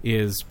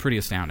 is pretty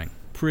astounding,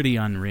 pretty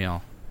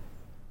unreal.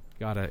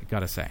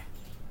 Gotta say.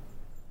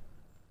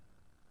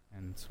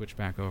 And switch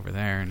back over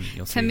there, and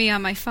you'll see. To me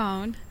on my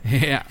phone.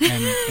 Yeah,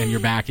 and you're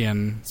back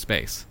in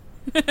space.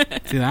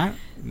 See that?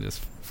 You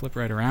just flip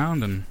right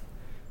around, and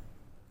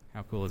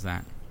how cool is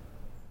that?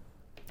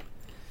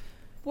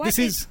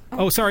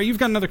 Sorry, you've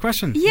got another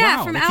question. Yeah,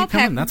 wow, from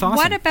Alpec. That's awesome.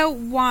 What about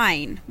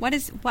Wine?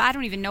 I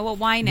don't even know what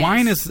Wine is.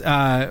 Wine is,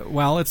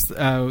 it's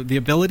the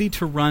ability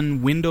to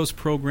run Windows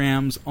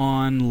programs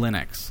on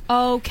Linux.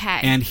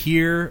 Okay. And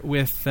here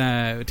with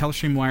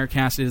Telestream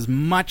Wirecast, it is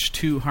much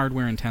too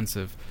hardware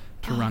intensive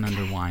to run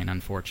under Wine,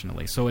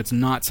 unfortunately. So it's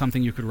not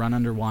something you could run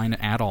under Wine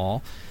at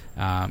all.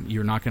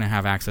 You're not going to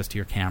have access to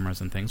your cameras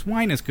and things.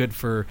 Wine is good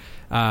for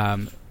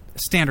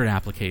standard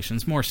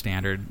applications, more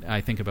standard. I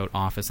think about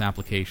Office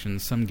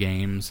applications, some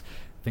games,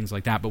 things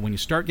like that. But when you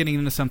start getting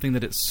into something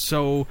that it's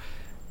so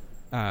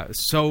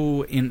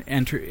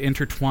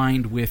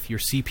intertwined with your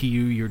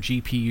CPU, your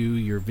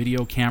GPU, your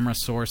video camera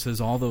sources,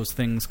 all those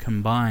things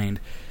combined,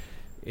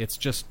 it's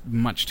just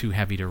much too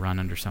heavy to run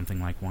under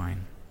something like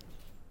Wine.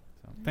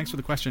 Thanks for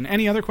the question.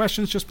 Any other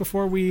questions just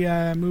before we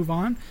move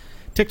on?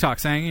 TikTok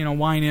saying,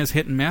 Wine is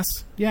hit and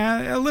miss.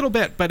 Yeah, a little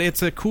bit, but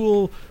it's a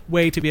cool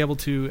way to be able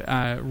to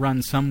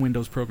run some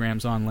Windows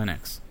programs on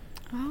Linux.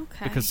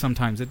 Okay. Because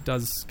sometimes it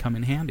does come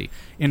in handy.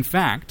 In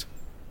fact,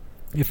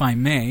 if I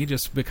may,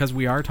 just because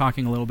we are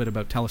talking a little bit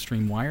about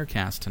Telestream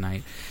Wirecast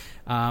tonight,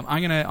 I'm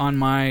going to, on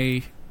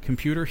my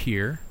computer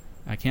here,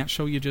 I can't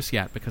show you just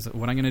yet, because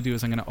what I'm going to do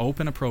is I'm going to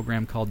open a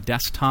program called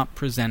Desktop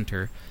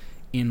Presenter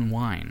in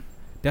Wine.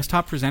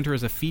 Desktop Presenter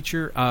is a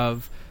feature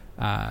of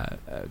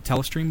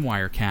Telestream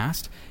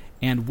Wirecast,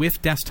 and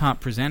with Desktop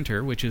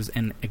Presenter, which is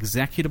an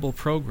executable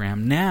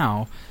program,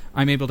 now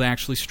I'm able to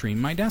actually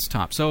stream my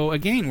desktop. So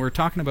again, we're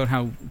talking about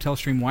how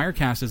Telestream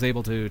Wirecast is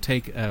able to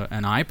take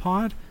an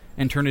iPod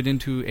and turn it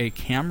into a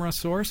camera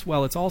source.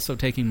 Well, it's also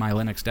taking my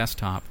Linux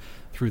desktop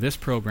through this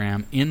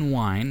program in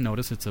Wine.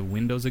 Notice it's a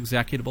Windows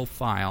executable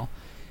file,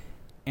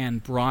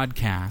 and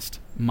broadcast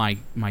my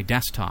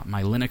desktop,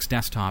 my Linux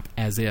desktop,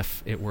 as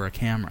if it were a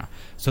camera.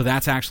 So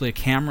that's actually a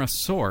camera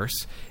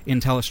source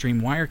in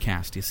Telestream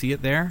Wirecast. You see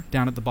it there,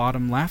 down at the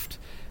bottom left?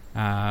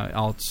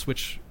 I'll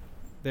switch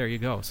There you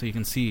go. So you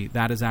can see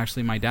that is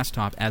actually my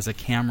desktop as a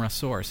camera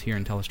source here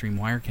in Telestream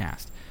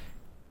Wirecast.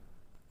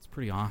 It's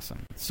pretty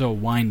awesome. So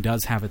wine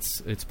does have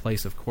its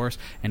place, of course,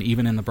 and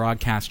even in the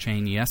broadcast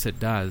chain, yes, it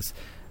does.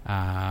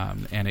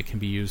 And it can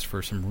be used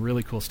for some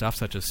really cool stuff,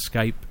 such as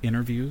Skype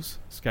interviews,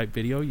 Skype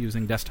video,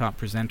 using Desktop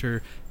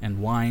Presenter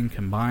and Wine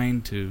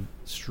combined to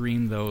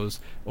stream those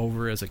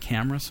over as a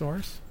camera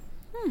source.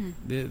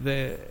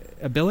 The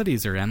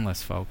abilities are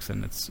endless, folks,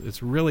 and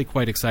it's really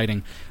quite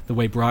exciting the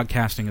way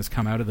broadcasting has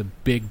come out of the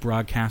big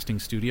broadcasting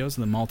studios,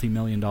 the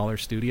multi-million-dollar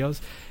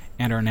studios,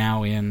 and are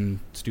now in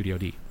Studio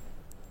D,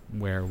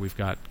 where we've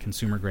got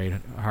consumer-grade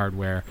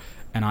hardware,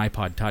 an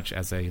iPod Touch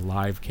as a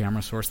live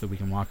camera source that we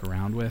can walk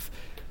around with.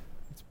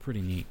 It's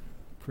pretty neat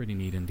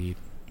indeed.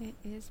 It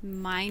is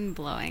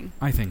mind-blowing.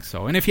 I think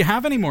so. And if you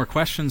have any more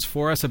questions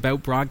for us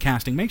about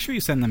broadcasting, make sure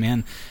you send them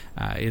in.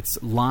 It's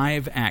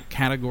live at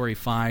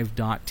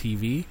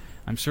Category5.tv.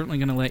 I'm certainly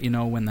going to let you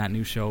know when that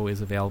new show is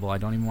available. I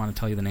don't even want to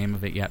tell you the name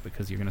of it yet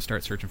because you're going to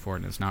start searching for it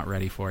and it's not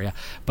ready for you.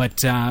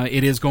 But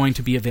it is going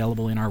to be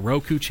available in our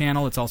Roku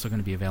channel. It's also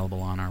going to be available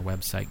on our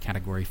website,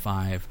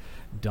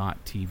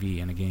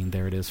 Category5.tv. And again,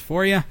 there it is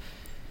for you.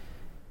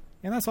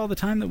 And that's all the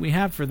time that we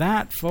have for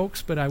that,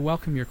 folks, but I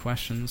welcome your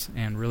questions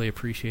and really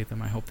appreciate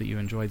them. I hope that you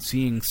enjoyed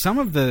seeing some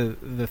of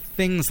the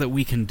things that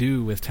we can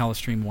do with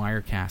Telestream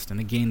Wirecast.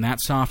 And again,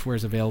 that software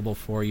is available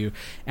for you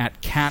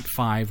at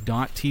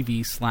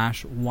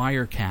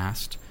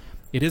cat5.tv/Wirecast.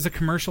 It is a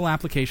commercial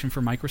application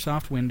for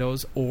Microsoft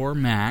Windows or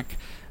Mac.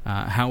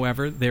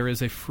 However, there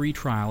is a free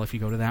trial if you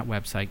go to that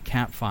website,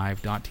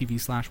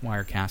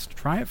 cat5.tv/Wirecast.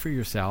 Try it for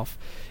yourself.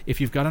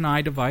 If you've got an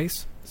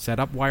iDevice,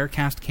 set up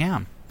Wirecast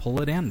Cam. Pull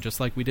it in,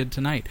 just like we did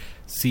tonight.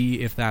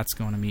 See if that's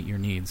going to meet your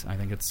needs. I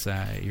think it's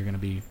you're going to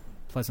be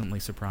pleasantly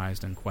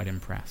surprised and quite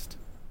impressed.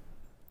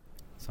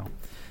 So,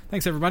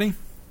 thanks, everybody.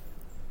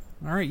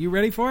 All right, you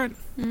ready for it?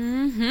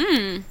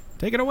 Mm-hmm.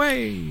 Take it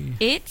away.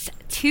 It's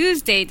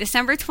Tuesday,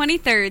 December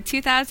 23rd,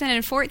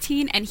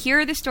 2014, and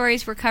here are the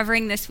stories we're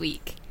covering this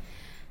week.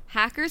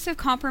 Hackers have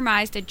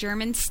compromised a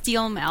German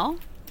steel mill.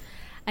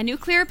 A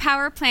nuclear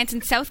power plant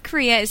in South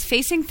Korea is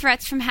facing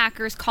threats from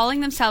hackers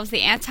calling themselves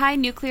the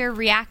Anti-Nuclear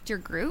Reactor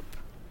Group.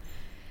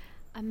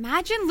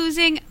 Imagine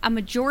losing a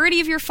majority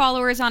of your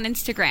followers on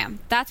Instagram.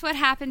 That's what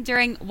happened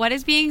during what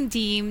is being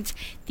deemed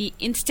the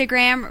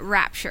Instagram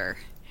rapture.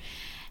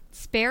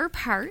 Spare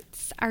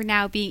parts are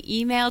now being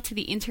emailed to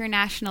the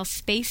International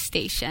Space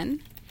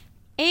Station.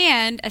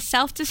 And a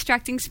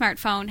self-destructing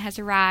smartphone has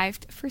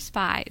arrived for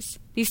spies.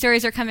 These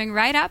stories are coming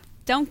right up.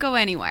 Don't go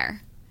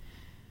anywhere.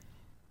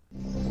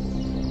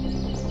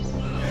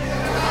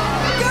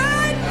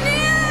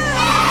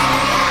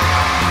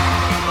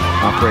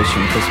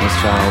 Operation Christmas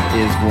Child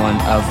is one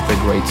of the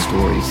great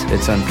stories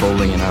that's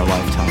unfolding in our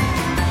lifetime.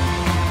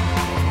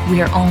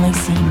 We are only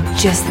seeing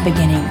just the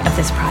beginning of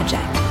this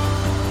project.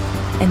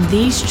 And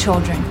these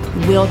children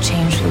will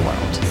change the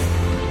world.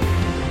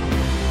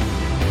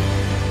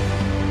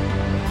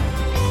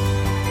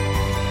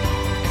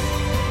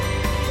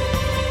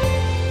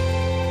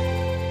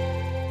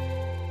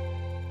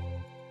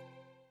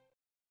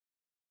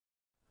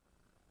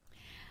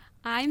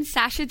 I'm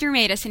Sasha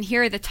Dermatis, and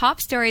here are the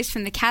top stories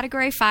from the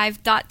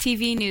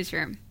Category5.tv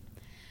newsroom.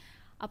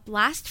 A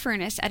blast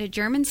furnace at a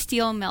German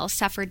steel mill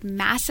suffered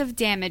massive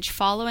damage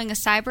following a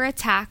cyber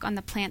attack on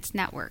the plant's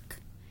network.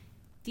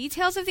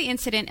 Details of the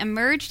incident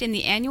emerged in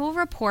the annual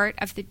report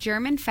of the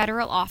German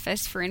Federal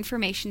Office for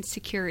Information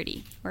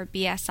Security, or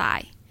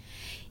BSI.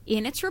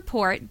 In its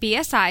report,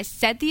 BSI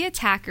said the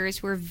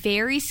attackers were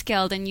very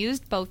skilled and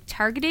used both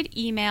targeted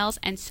emails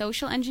and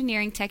social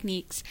engineering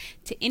techniques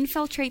to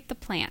infiltrate the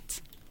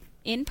plant.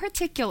 In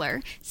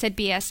particular, said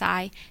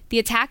BSI, the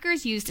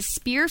attackers used a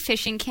spear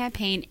phishing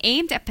campaign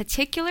aimed at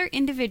particular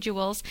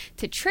individuals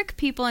to trick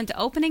people into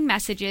opening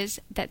messages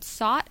that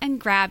sought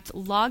and grabbed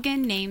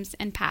login names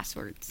and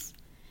passwords.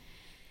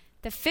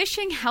 The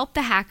phishing helped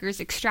the hackers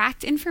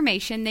extract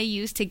information they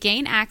used to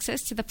gain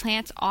access to the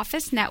plant's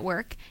office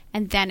network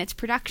and then its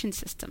production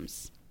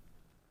systems.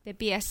 The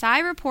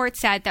BSI report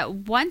said that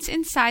once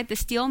inside the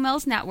steel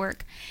mill's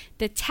network,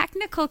 the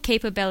technical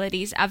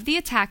capabilities of the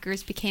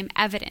attackers became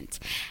evident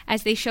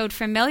as they showed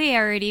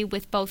familiarity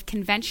with both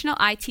conventional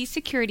IT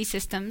security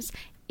systems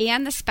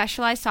and the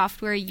specialized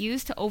software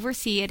used to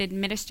oversee and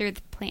administer the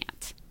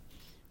plant.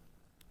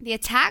 The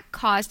attack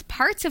caused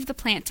parts of the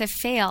plant to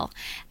fail,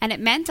 and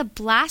it meant a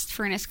blast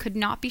furnace could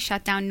not be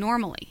shut down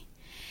normally.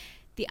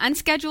 The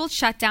unscheduled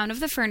shutdown of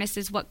the furnace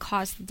is what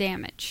caused the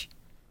damage.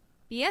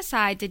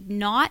 BSI did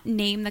not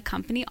name the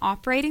company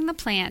operating the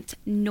plant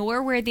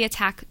nor where the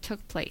attack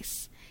took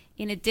place.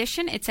 In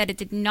addition, it said it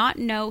did not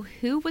know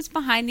who was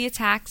behind the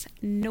attacks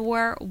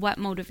nor what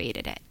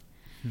motivated it.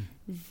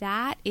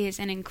 That is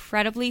an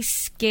incredibly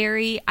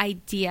scary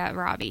idea,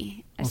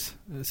 Robbie. Well,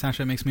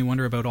 Sasha, it makes me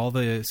wonder about all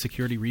the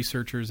security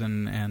researchers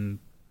and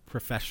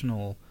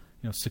professional,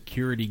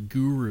 security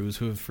gurus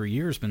who have for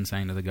years been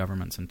saying to the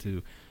governments and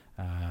to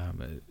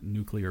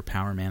nuclear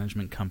power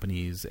management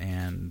companies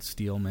and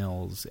steel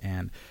mills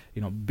and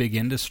big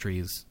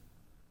industries,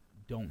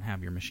 don't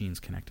have your machines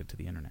connected to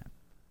the internet.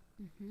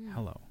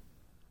 Hello.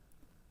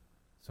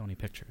 Sony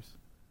Pictures.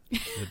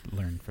 Would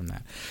learn from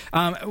that.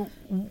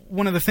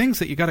 One of the things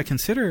that you got to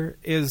consider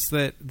is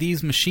that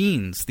these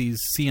machines, these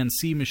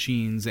CNC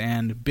machines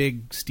and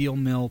big steel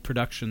mill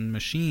production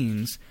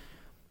machines,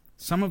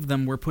 some of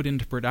them were put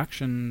into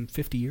production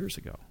 50 years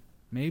ago,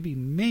 maybe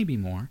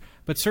more,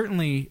 but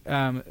certainly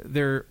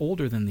they're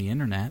older than the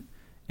internet,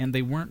 and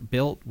they weren't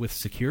built with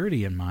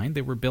security in mind.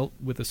 They were built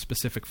with a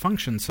specific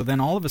function. So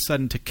then all of a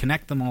sudden, to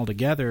connect them all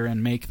together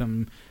and make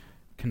them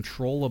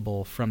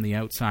controllable from the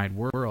outside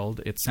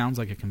world, it sounds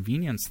like a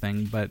convenience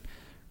thing, but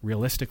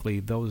realistically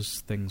those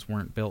things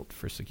weren't built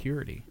for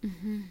security.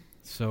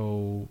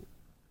 So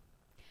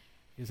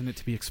isn't it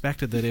to be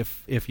expected that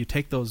if you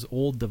take those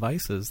old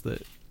devices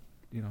that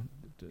you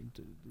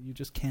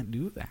just can't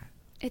do that,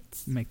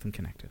 make them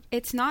connected?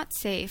 It's not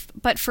safe,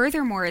 but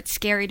furthermore it's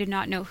scary to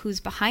not know who's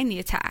behind the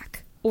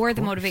attack or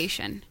the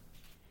motivation,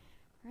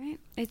 right?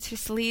 It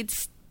just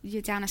leads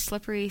you down a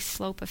slippery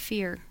slope of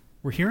fear.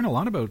 We're hearing a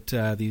lot about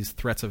these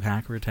threats of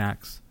hacker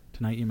attacks.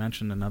 Tonight you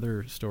mentioned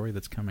another story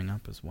that's coming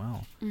up as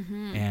well.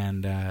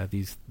 And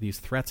these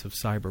threats of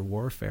cyber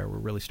warfare, we're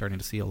really starting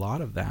to see a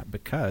lot of that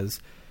because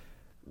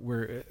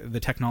the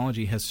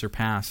technology has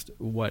surpassed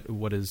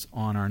what is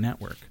on our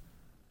network.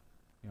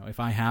 If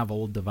I have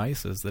old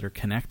devices that are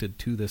connected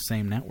to the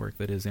same network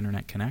that is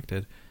internet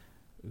connected,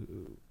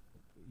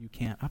 you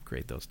can't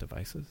upgrade those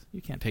devices.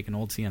 You can't take an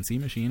old CNC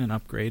machine and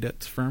upgrade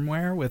its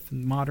firmware with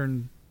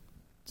modern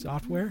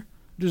software.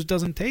 Just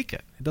doesn't take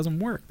it. It doesn't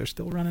work. They're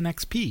still running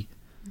XP,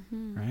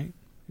 right?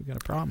 You've got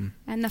a problem.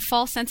 And the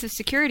false sense of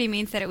security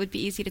means that it would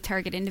be easy to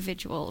target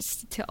individuals,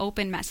 to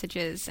open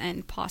messages,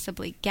 and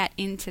possibly get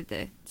into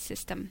the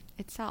system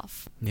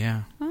itself.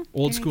 Yeah. Well,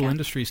 old school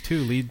industries, too,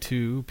 lead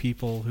to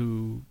people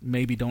who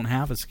maybe don't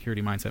have a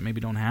security mindset,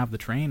 maybe don't have the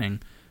training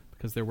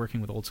because they're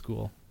working with old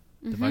school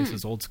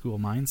devices, old school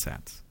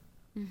mindsets.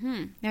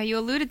 Now, you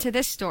alluded to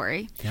this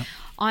story. Yep.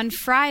 On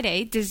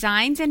Friday,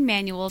 designs and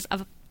manuals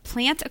of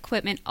plant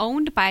equipment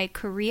owned by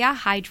Korea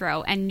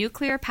Hydro and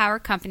Nuclear Power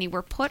Company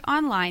were put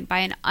online by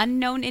an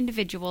unknown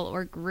individual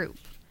or group.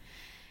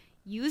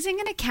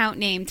 Using an account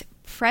named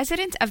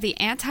President of the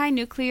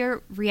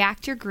Anti-Nuclear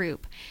Reactor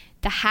Group,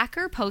 the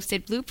hacker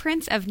posted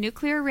blueprints of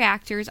nuclear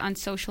reactors on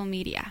social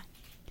media.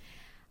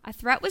 A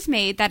threat was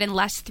made that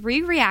unless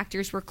 3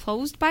 reactors were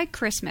closed by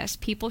Christmas,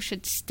 people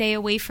should stay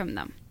away from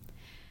them.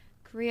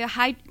 Korea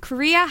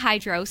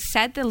Hydro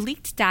said the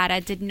leaked data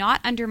did not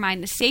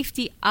undermine the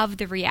safety of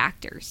the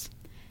reactors.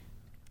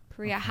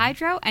 Korea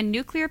Hydro and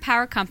Nuclear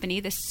Power Company,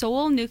 the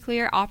sole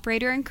nuclear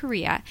operator in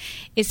Korea,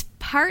 is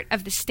part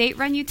of the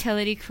state-run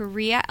utility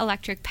Korea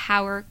Electric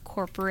Power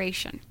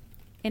Corporation.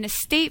 In a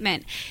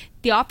statement,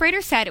 the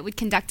operator said it would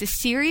conduct a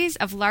series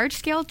of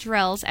large-scale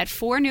drills at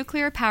 4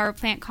 nuclear power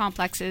plant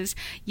complexes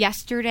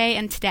yesterday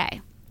and today.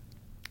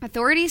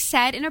 Authorities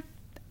said a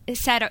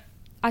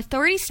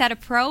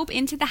probe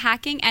into the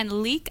hacking and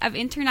leak of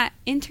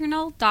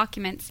internal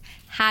documents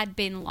had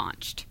been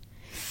launched.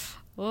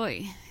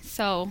 Oy.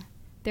 So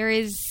there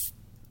is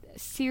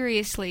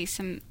seriously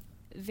some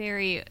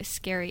very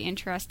scary,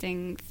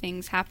 interesting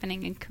things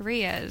happening in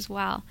Korea as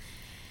well.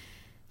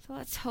 So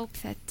let's hope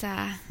that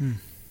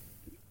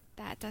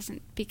that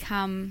doesn't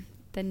become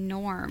the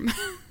norm.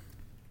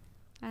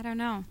 I don't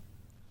know.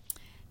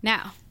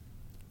 Now,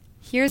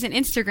 here's an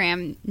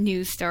Instagram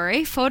news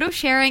story. Photo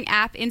sharing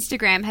app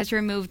Instagram has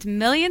removed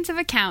millions of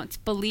accounts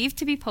believed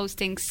to be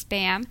posting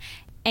spam,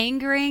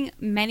 angering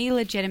many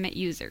legitimate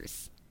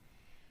users.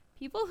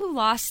 People who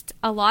lost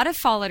a lot of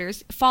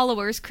followers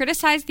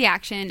criticized the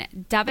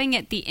action, dubbing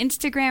it the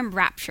Instagram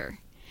rapture.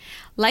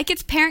 Like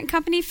its parent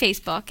company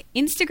Facebook,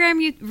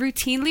 Instagram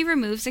routinely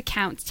removes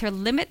accounts to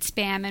limit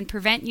spam and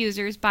prevent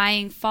users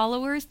buying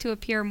followers to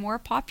appear more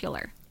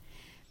popular.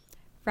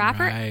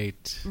 Rapper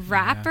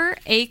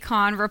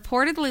Akon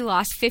reportedly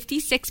lost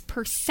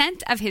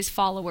 56% of his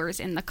followers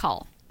in the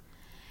cull.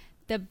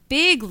 The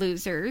big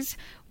losers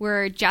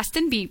were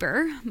Justin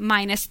Bieber,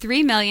 minus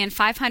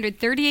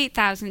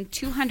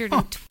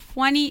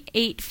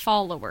 3,538,228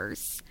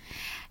 followers,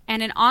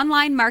 and an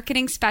online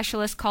marketing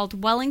specialist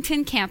called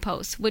Wellington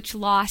Campos, which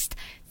lost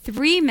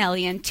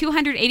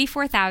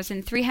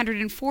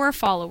 3,284,304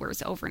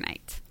 followers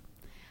overnight.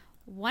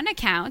 One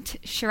account,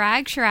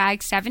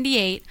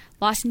 Shrag78,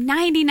 lost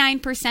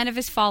 99% of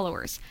his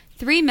followers,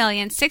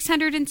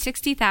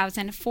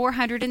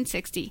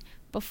 3,660,460,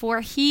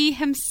 before he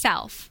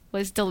himself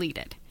was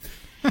deleted.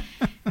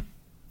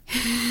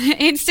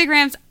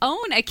 Instagram's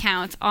own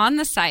account on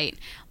the site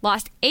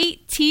lost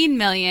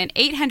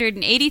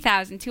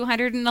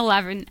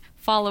 18,880,211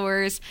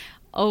 followers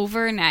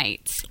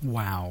overnight.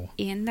 Wow.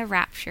 In the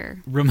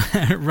rapture.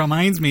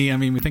 Reminds me, I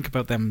mean, we think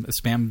about them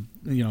spam,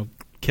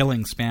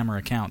 killing spammer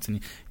accounts, and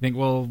you think,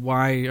 well,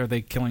 why are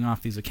they killing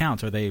off these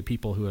accounts? Are they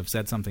people who have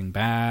said something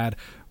bad,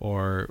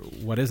 or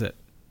what is it?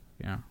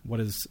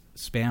 What is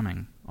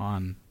spamming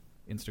on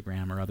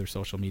Instagram or other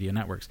social media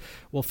networks?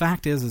 Well,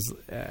 fact is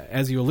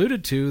as you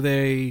alluded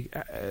to,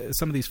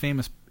 some of these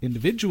famous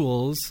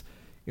individuals,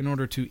 in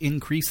order to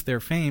increase their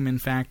fame, in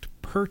fact,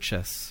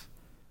 purchase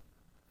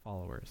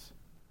followers.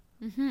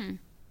 Mm-hmm.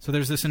 So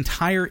there's this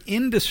entire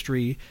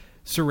industry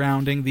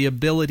surrounding the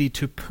ability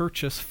to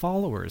purchase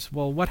followers.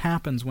 Well, what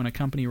happens when a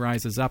company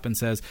rises up and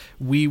says,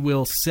 we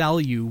will sell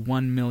you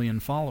 1 million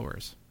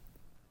followers?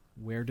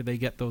 Where do they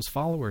get those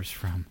followers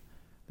from?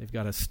 They've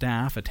got a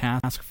staff, a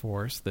task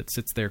force that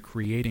sits there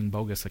creating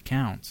bogus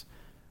accounts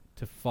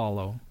to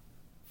follow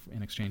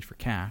in exchange for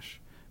cash.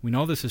 We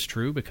know this is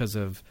true because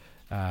of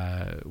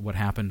what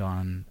happened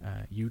on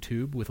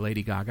YouTube with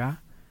Lady Gaga,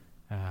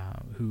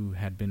 who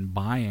had been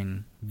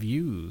buying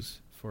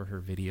views for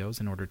her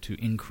videos in order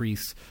to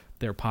increase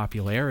their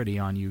popularity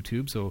on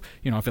YouTube. So,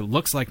 if it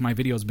looks like my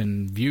video's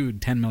been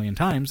viewed 10 million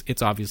times,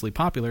 it's obviously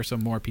popular, so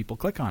more people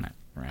click on it,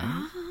 right?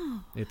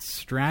 Oh. It's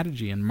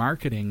strategy and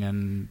marketing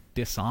and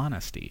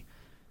dishonesty.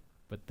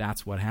 But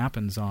that's what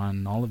happens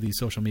on all of these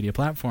social media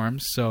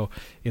platforms. So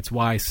it's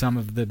why some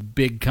of the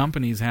big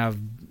companies have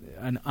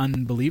an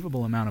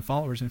unbelievable amount of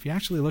followers. And if you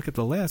actually look at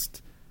the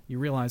list, you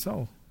realize,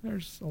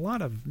 there's a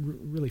lot of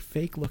really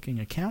fake-looking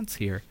accounts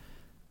here.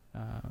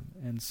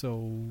 And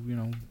so,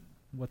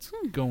 what's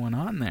going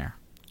on there?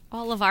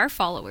 All of our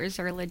followers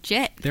are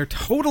legit. They're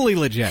totally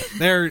legit.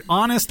 They're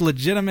honest,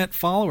 legitimate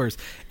followers.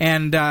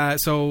 And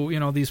so,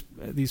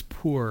 these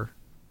poor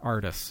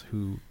artists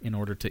who, in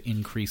order to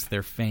increase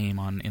their fame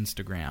on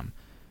Instagram,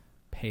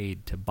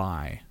 paid to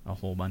buy a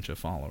whole bunch of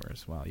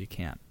followers. Well, you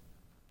can't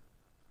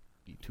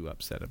be too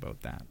upset about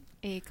that.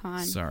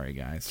 Akon. Sorry,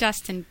 guys.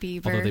 Justin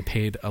Bieber. Although they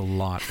paid a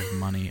lot of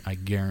money. I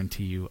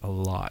guarantee you a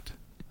lot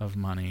of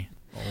money.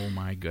 Oh,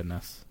 my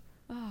goodness.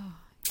 Oh.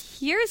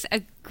 Here's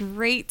a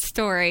great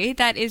story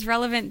that is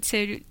relevant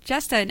to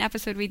just an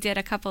episode we did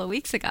a couple of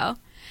weeks ago.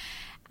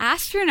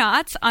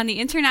 Astronauts on the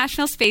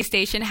International Space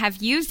Station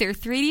have used their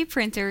 3D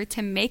printer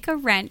to make a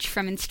wrench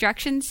from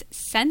instructions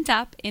sent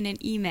up in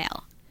an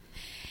email.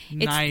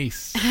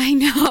 Nice. I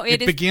know.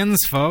 It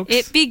begins, folks.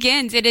 It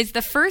begins. It is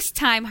the first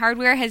time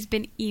hardware has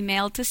been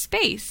emailed to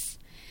space.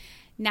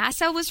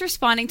 NASA was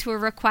responding to a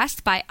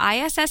request by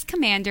ISS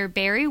Commander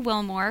Barry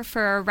Wilmore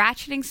for a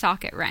ratcheting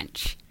socket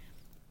wrench.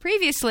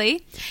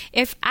 Previously,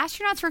 if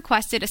astronauts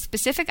requested a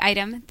specific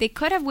item, they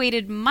could have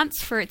waited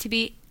months for it to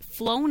be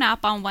flown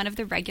up on one of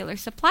the regular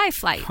supply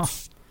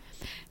flights.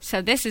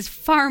 So this is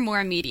far more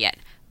immediate.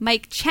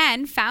 Mike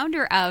Chen,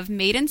 founder of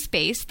Made in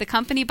Space, the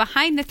company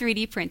behind the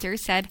 3D printer,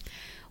 said,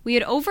 "We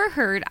had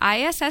overheard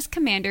ISS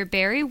Commander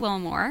Barry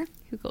Wilmore,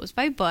 who goes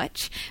by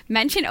Butch,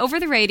 mention over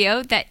the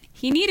radio that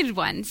he needed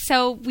one,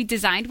 so we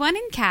designed one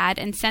in CAD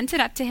and sent it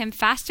up to him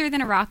faster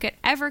than a rocket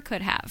ever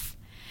could have.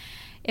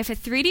 If a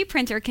 3D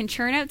printer can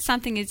churn out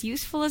something as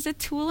useful as a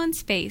tool in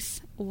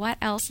space, what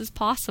else is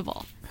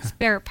possible?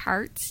 Spare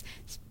parts,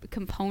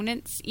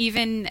 components,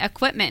 even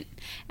equipment.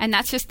 And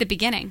that's just the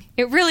beginning.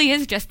 It really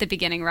is just the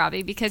beginning,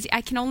 Robbie, because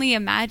I can only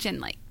imagine,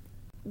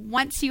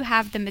 once you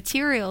have the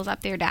materials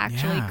up there to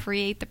actually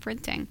create the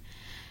printing,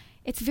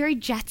 it's very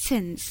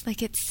Jetsons.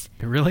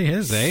 It really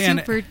is, eh?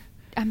 Super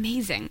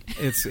amazing.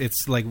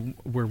 It's like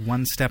we're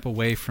one step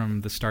away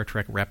from the Star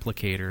Trek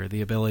replicator, the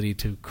ability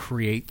to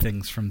create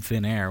things from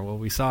thin air. Well,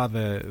 we saw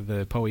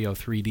the Poio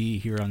 3D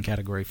here on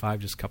Category 5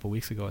 just a couple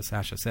weeks ago, as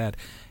Sasha said,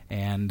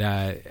 and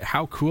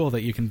how cool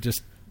that you can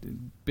just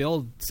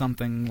build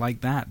something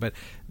like that. But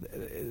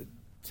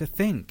to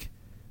think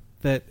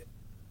that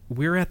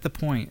we're at the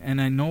point, and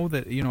I know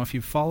that, if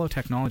you follow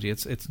technology,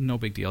 it's no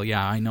big deal.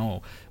 Yeah, I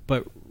know.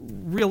 But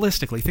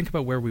realistically, think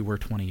about where we were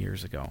 20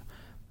 years ago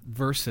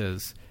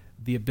versus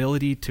the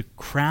ability to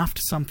craft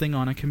something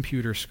on a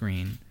computer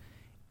screen,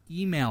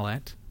 email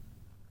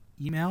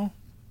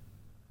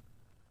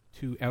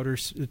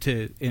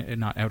to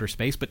not outer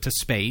space, but to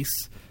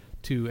space,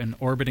 to an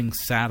orbiting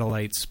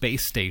satellite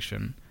space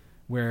station,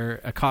 where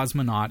a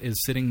cosmonaut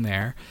is sitting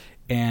there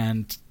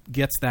and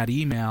gets that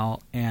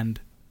email and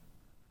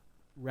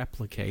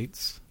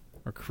replicates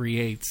or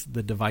creates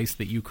the device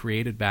that you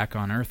created back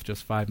on Earth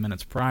just 5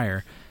 minutes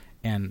prior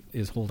and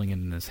is holding it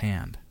in his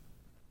hand.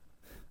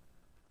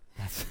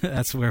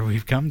 That's where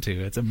we've come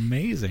to. It's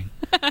amazing.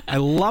 I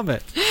love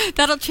it.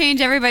 That'll change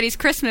everybody's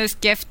Christmas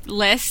gift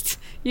list.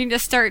 You can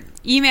just start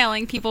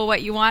emailing people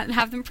what you want and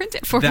have them print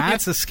it for you.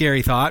 That's a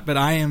scary thought, but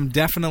I am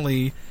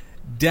definitely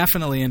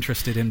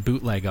interested in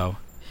bootleggo.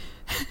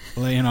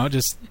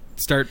 Just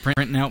start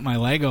printing out my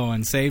Lego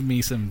and save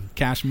me some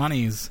cash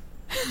monies.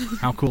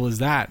 How cool is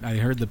that? I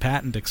heard the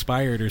patent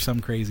expired or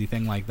some crazy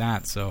thing like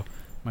that, so it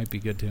might be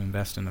good to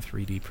invest in a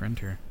 3D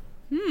printer.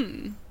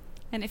 And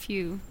if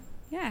you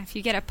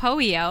get a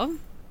Poio,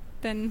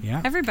 then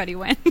everybody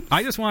wins.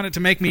 I just want it to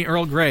make me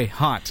Earl Grey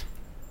hot.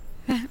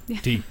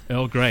 Tea,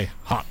 Earl Grey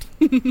hot.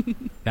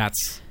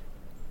 That's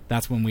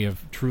when we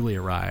have truly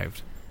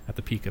arrived at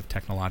the peak of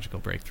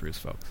technological breakthroughs,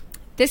 folks.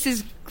 This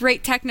is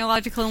great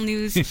technological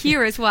news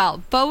here as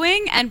well.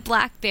 Boeing and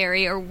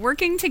BlackBerry are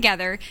working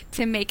together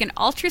to make an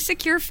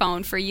ultra-secure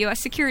phone for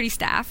U.S. security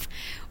staff,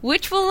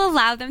 which will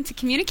allow them to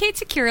communicate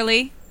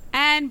securely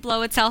and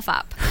blow itself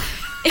up.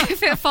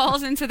 If it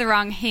falls into the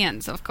wrong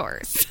hands, of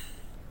course.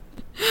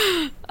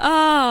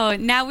 Oh,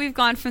 now we've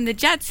gone from the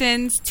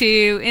Jetsons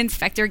to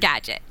Inspector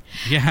Gadget.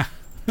 Yeah.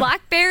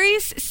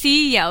 BlackBerry's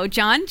CEO,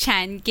 John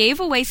Chen,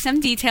 gave away some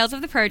details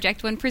of the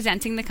project when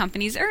presenting the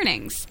company's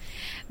earnings.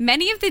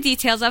 Many of the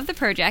details of the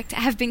project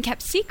have been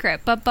kept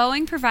secret, but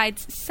Boeing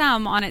provides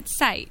some on its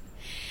site.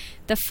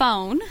 The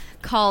phone,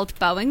 called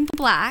Boeing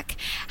Black,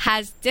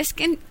 has disk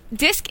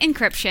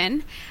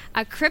encryption,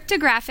 a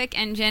cryptographic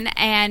engine,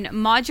 and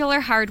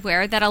modular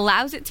hardware that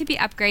allows it to be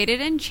upgraded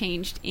and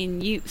changed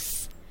in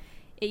use.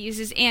 It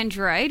uses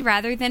Android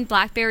rather than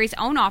BlackBerry's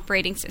own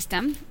operating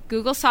system.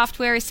 Google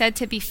software is said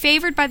to be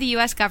favored by the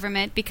U.S.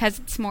 government because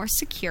it's more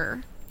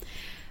secure.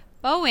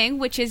 Boeing,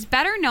 which is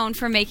better known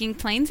for making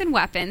planes and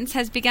weapons,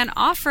 has begun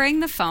offering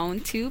the phone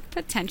to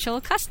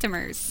potential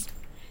customers.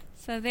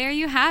 So there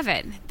you have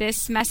it.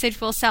 This message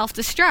will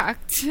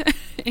self-destruct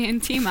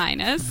in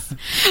T-minus.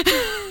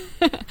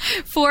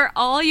 For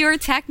all your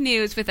tech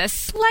news with a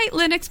slight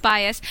Linux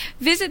bias,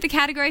 visit the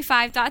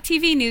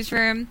Category5.tv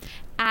newsroom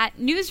at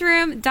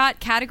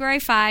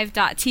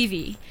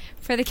newsroom.category5.tv.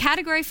 For the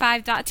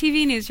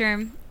Category5.tv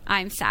newsroom,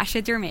 I'm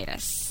Sasha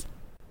Dermatis.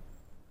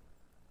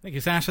 Thank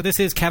you, Sasha. This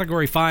is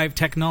Category 5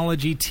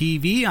 Technology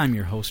TV. I'm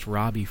your host,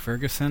 Robbie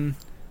Ferguson.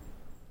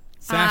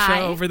 Sasha,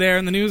 Hi. over there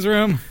in the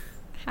newsroom.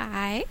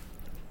 Hi.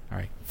 All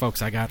right,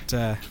 folks, I got,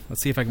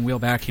 let's see if I can wheel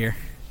back here.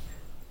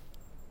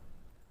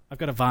 I've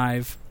got a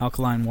Vive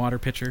alkaline water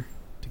pitcher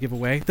to give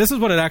away. This is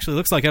what it actually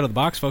looks like out of the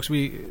box, folks.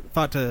 We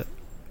thought to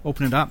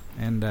open it up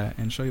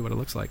and show you what it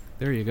looks like.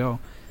 There you go.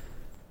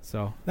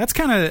 So that's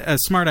kind of a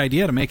smart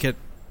idea to make it,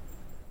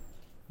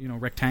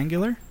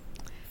 rectangular.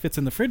 Fits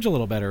in the fridge a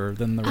little better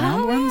than the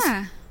round ones.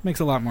 Makes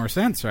a lot more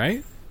sense,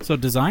 right? So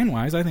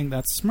design-wise, I think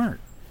that's smart.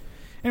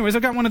 Anyways,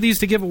 I've got one of these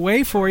to give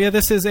away for you.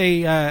 This is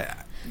a...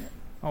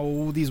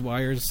 these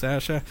wires,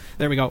 Sasha.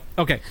 There we go.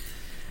 Okay.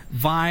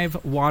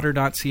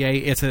 ViveWater.ca.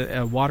 It's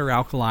a water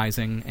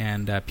alkalizing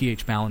and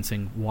pH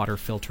balancing water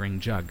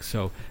filtering jug.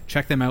 So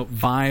check them out,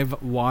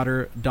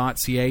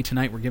 ViveWater.ca.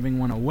 Tonight we're giving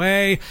one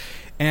away.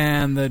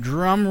 And the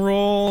drum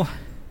roll.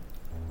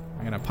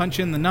 I'm going to punch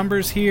in the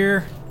numbers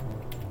here.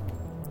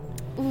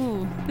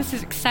 Ooh, this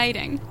is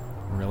exciting. It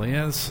really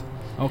is.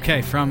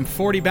 Okay, from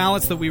 40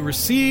 ballots that we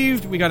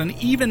received, we got an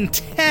even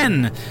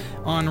 10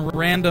 on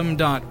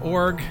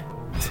random.org.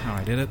 That's how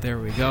I did it. There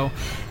we go.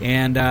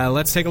 And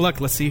let's take a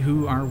look. Let's see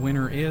who our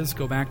winner is.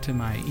 Go back to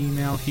my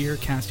email here.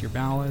 Cast your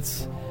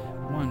ballots.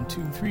 1,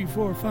 2, 3,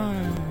 4,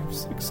 5,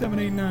 6, 7,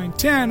 8, 9,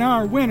 10.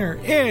 Our winner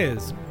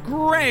is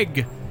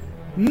Greg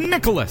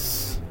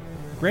Nicholas.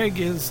 Greg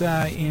is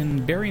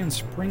in Berrien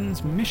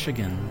Springs,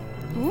 Michigan.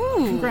 Ooh.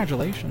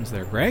 Congratulations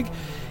there, Greg.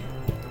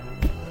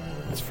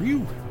 That's for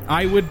you.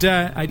 I'd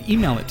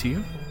email it to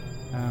you.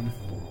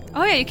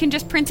 Oh yeah, you can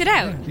just print it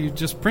out. Yeah, you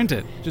just print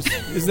it.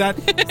 Is that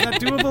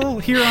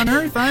doable here on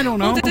Earth? I don't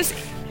know. We'll just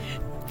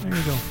there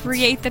you go.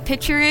 create the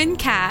picture in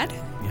CAD.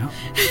 Yeah,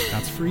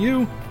 that's for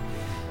you.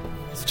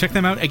 So check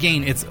them out.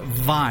 Again, it's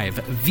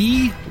Vive,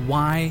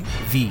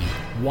 V-Y-V,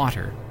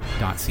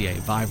 water.ca,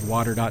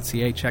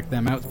 ViveWater.ca. Check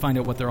them out. Find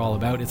out what they're all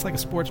about. It's like a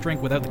sports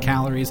drink without the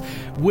calories,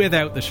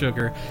 without the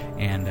sugar,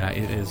 and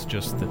it is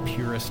just the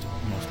purest,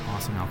 most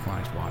awesome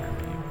alkalized water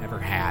that you've ever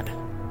had.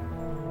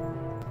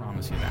 I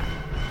promise you that.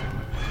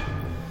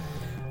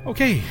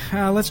 Okay,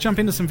 let's jump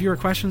into some viewer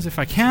questions if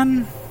I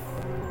can.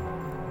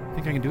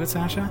 Think I can do it,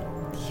 Sasha?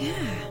 Yeah.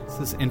 This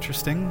is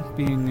interesting,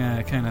 being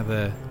kind of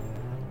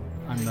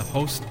I'm the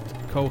host,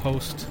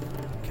 co-host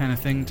kind of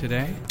thing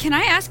today. Can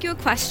I ask you a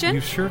question? You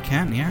sure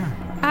can, yeah.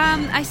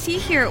 I see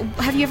here,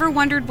 have you ever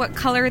wondered what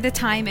color the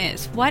time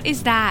is? What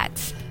is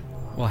that?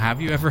 Well, have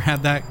you ever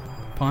had that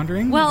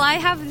pondering? Well, I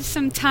have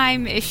some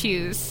time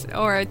issues,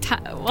 or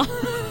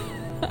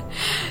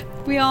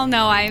we all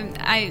know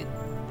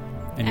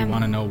and you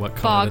want to know what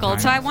color boggled,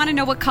 the so time I is? want to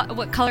know what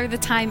color the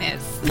time is.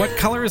 What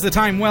color is the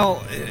time?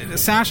 Well,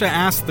 Sasha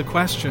asked the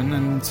question,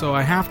 and so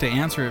I have to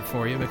answer it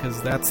for you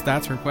because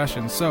that's her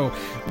question. So,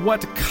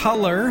 what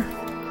color,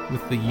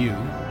 with the U,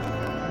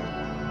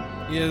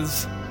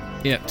 is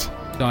it?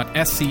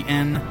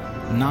 .scn9a.org.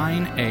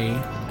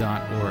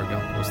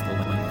 I'll post the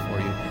link for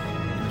you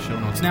in the show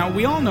notes. Now,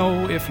 we all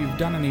know, if you've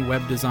done any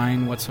web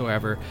design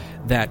whatsoever,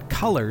 that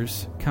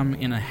colors come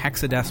in a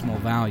hexadecimal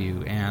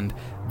value, and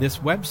this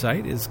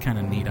website is kind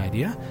of a neat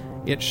idea.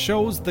 It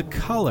shows the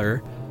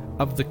color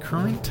of the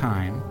current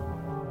time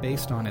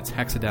based on its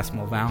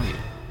hexadecimal value.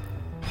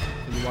 So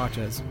you watch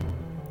as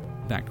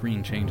that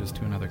green changes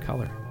to another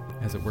color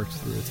as it works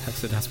through its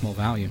hexadecimal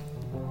value.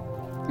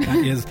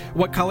 That is,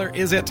 what color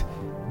is it?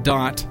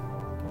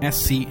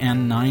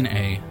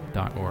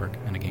 .scn9a.org,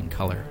 and again,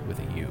 color with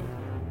a U.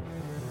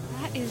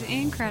 That is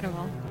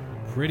incredible.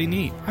 Pretty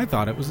neat. I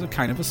thought it was a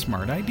kind of a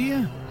smart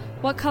idea.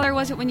 What color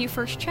was it when you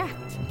first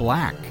checked?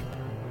 Black.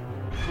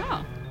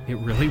 Oh. It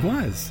really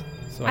was.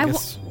 So I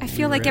guess I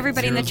feel like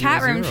everybody in the 000.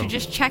 chat room should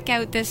just check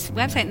out this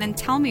website and then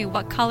tell me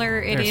what color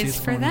it There, see, is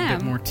it's for going a bit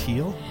them. more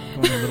teal,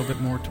 going a little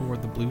bit more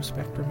toward the blue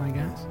spectrum, I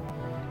guess.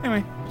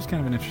 Anyway, just kind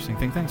of an interesting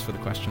thing. Thanks for the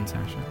question,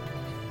 Sasha.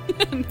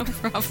 No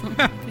problem.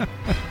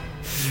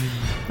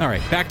 All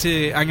right,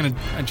 I'm going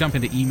to jump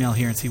into email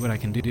here and see what I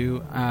can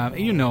do.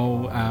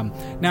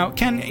 Now,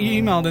 Ken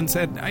emailed and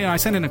said, I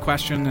sent in a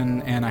question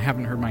and I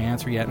haven't heard my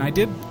answer yet. And I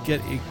did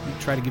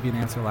try to give you an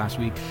answer last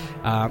week.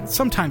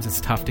 Sometimes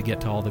it's tough to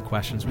get to all the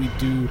questions. We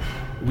do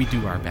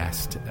our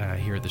best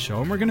here at the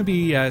show. And we're going to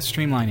be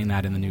streamlining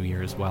that in the new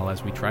year as well,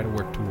 as we try to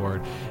work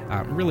toward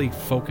really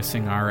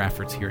focusing our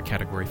efforts here at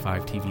Category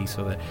 5 TV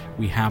so that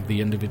we have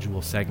the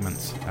individual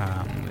segments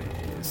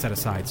set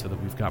aside so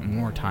that we've got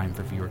more time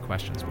for viewer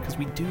questions, because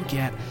we do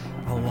get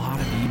a lot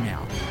of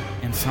email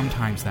and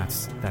sometimes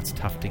that's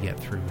tough to get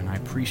through, and I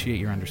appreciate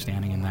your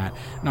understanding in that.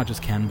 Not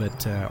just Ken,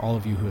 but all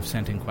of you who have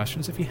sent in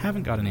questions. If you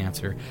haven't got an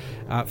answer,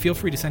 feel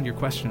free to send your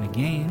question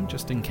again,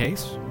 just in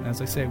case.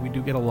 As I say, we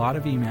do get a lot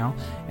of email,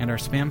 and our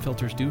spam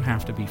filters do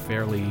have to be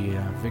fairly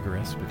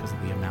vigorous because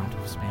of the amount of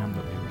spam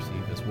that we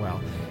receive as well,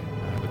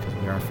 because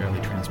we are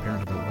fairly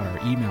transparent about what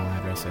our email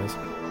address is.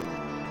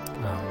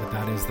 But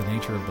that is the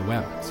nature of the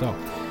web. So,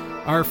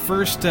 our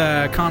first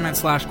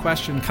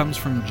comment/question comes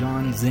from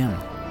John Zim.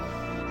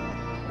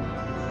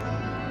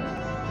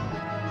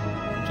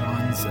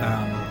 John's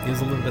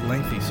is a little bit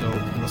lengthy, so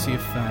we'll see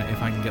if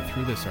I can get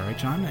through this. All right,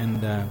 John, and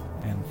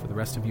for the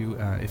rest of you,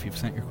 if you've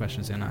sent your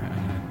questions in, I'm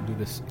going to do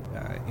this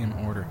in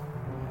order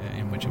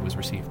in which it was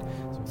received.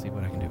 So we'll see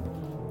what I can do.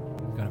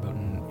 We've got about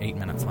 8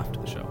 minutes left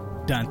of the show.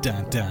 Dun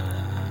dun dun.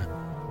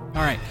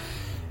 All right.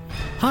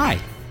 Hi,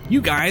 you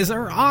guys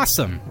are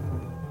awesome.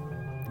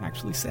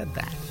 Actually said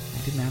that.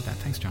 I didn't add that.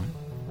 Thanks, John.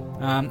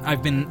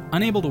 I've been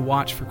unable to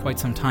watch for quite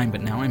some time,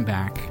 but now I'm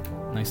back.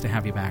 Nice to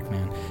have you back,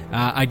 man.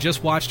 I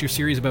just watched your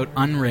series about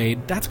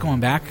Unraid. That's going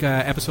back,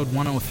 episode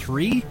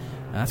 103.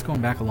 That's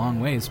going back a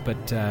long ways,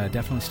 but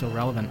definitely still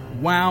relevant.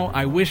 Wow,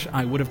 I wish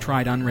I would have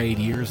tried Unraid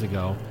years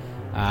ago.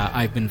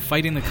 I've been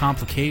fighting the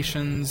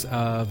complications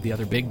of the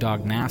other big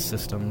dog NAS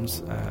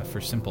systems for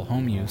simple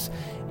home use,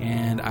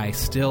 and I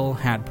still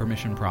had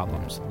permission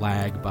problems,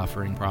 lag,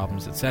 buffering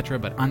problems, etc.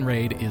 But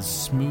Unraid is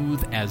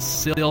smooth as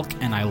silk,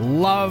 and I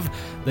love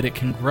that it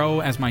can grow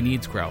as my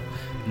needs grow.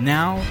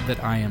 Now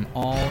that I am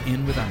all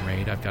in with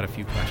Unraid, I've got a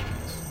few questions.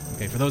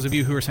 Okay, for those of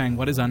you who are saying,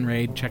 what is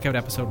Unraid? Check out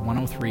episode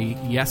 103.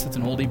 Yes, it's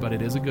an oldie, but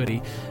it is a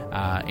goodie.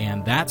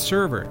 And that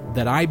server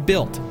that I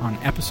built on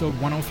episode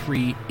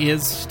 103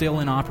 is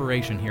still in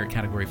operation here at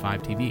Category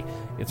 5 TV.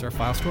 It's our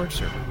file storage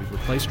server. We've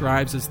replaced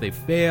drives as they've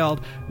failed.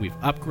 We've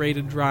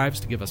upgraded drives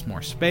to give us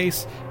more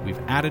space. We've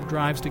added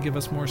drives to give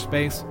us more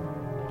space.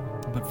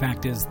 But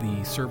fact is,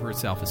 the server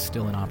itself is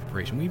still in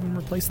operation. We even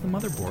replaced the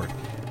motherboard,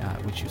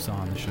 which you saw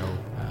on the show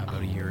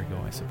about a year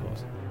ago, I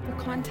suppose. The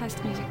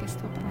contest music is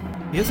still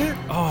playing. Is it?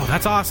 Oh,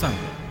 that's awesome.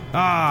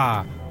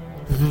 Ah.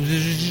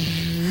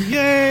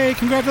 Yay!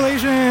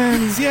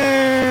 Congratulations! Yay!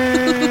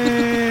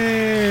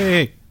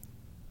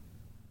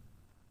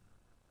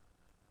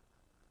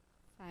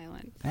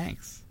 Silence.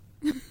 Thanks.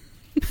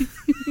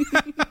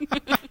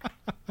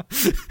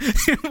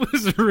 That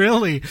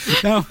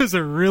was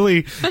a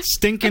really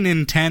stinking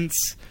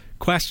intense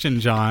question,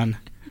 John.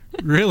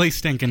 Really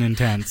stinking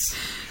intense.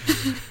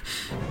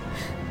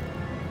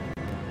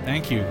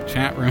 Thank you,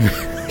 chat room.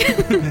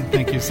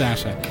 Thank you,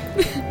 Sasha.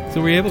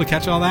 So were you able to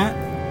catch all that?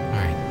 All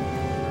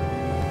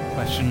right.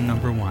 Question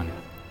number 1.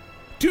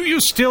 Do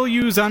you still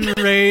use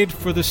Unraid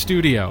for the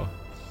studio?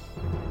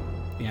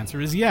 The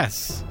answer is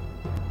yes.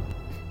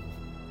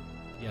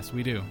 Yes,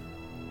 we do.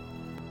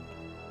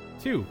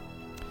 2.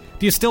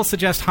 Do you still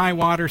suggest high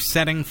water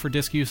setting for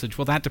disk usage?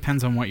 Well, that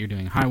depends on what you're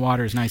doing. High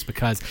water is nice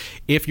because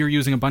if you're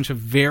using a bunch of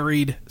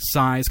varied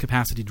size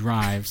capacity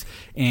drives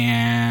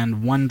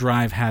and one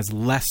drive has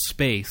less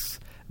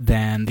space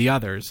than the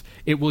others,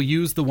 it will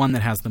use the one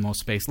that has the most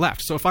space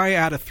left. So if I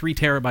add a 3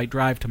 terabyte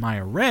drive to my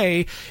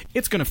array,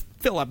 it's going to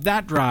fill up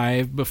that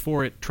drive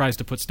before it tries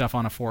to put stuff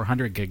on a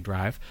 400 gig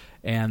drive,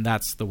 and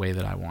that's the way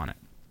that I want it.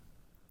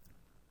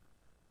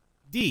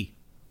 D,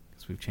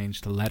 because we've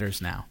changed the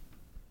letters now.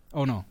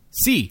 Oh no,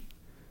 C.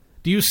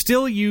 Do you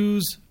still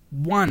use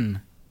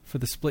 1 for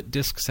the split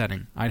disk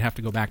setting? I'd have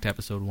to go back to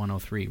episode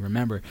 103.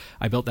 Remember,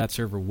 I built that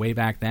server way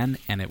back then,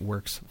 and it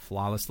works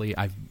flawlessly.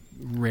 I've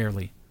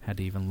rarely had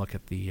to even look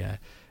at the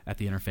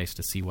interface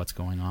to see what's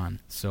going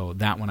on. So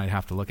that one I'd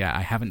have to look at.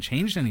 I haven't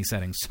changed any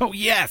settings, so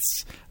yes,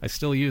 I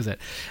still use it.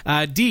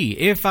 D,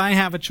 if I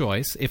have a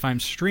choice, if I'm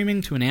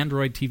streaming to an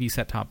Android TV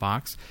set-top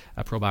box,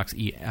 a ProBox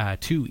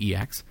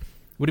 2EX,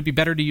 would it be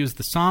better to use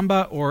the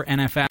Samba or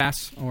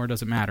NFS, or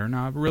does it matter?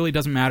 No, it really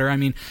doesn't matter. I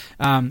mean,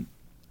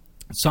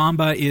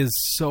 Samba is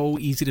so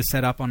easy to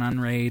set up on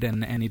Unraid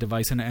and any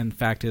device, and the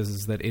fact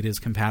is that it is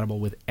compatible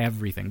with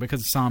everything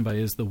because Samba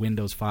is the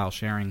Windows file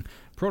sharing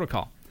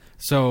protocol.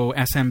 So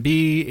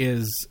SMB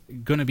is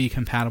going to be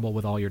compatible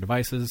with all your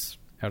devices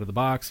out of the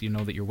box. You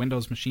know that your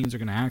Windows machines are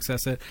going to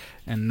access it,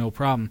 and no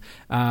problem.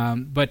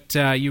 But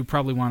you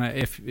probably want to,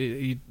 if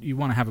you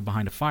want to have it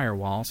behind a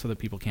firewall so that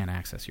people can't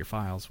access your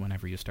files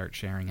whenever you start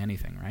sharing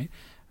anything, right?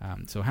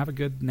 So have a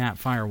good NAT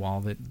firewall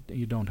that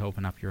you don't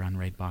open up your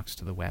Unraid box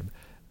to the web.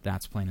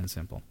 That's plain and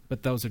simple.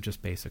 But those are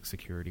just basic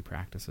security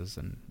practices,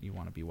 and you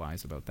want to be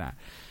wise about that.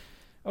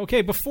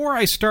 Okay, before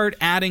I start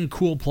adding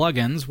cool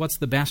plugins, what's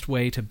the best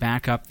way to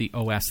back up the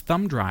OS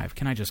thumb drive?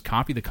 Can I just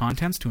copy the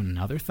contents to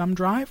another thumb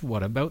drive?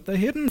 What about the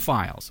hidden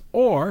files?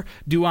 Or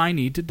do I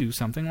need to do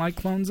something like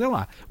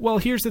Clonezilla? Well,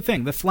 here's the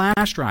thing. The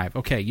flash drive.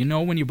 Okay, you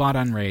know when you bought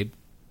Unraid,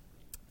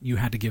 you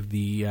had to give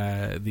the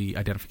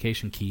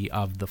identification key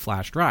of the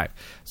flash drive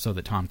so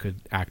that Tom could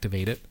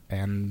activate it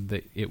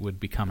and it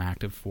would become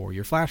active for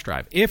your flash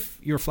drive. If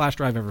your flash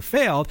drive ever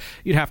failed,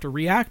 you'd have to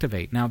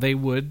reactivate. Now, they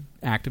would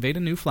activate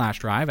a new flash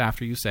drive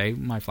after you say,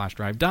 my flash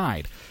drive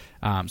died.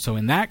 So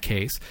in that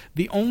case,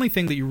 the only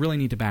thing that you really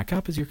need to back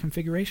up is your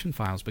configuration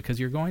files, because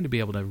you're going to be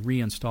able to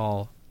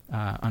reinstall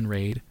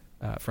Unraid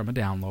from a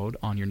download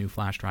on your new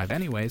flash drive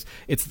anyways.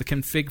 It's the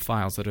config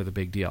files that are the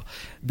big deal.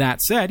 That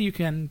said, you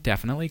can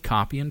definitely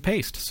copy and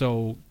paste.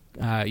 So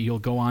you'll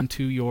go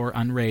onto your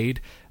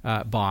Unraid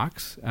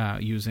box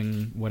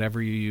using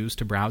whatever you use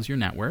to browse your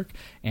network,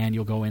 and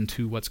you'll go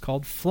into what's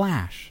called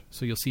Flash.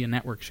 So you'll see a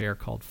network share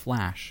called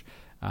Flash.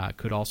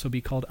 Could also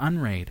be called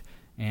Unraid.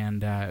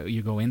 And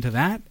you go into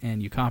that,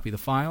 and you copy the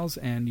files,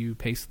 and you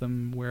paste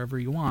them wherever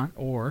you want.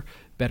 Or,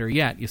 better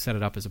yet, you set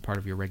it up as a part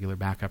of your regular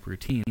backup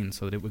routine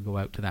so that it would go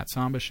out to that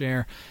Samba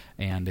share,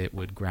 and it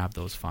would grab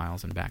those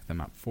files and back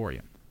them up for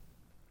you.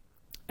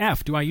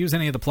 F, do I use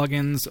any of the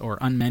plugins or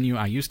Unmenu?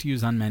 I used to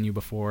use Unmenu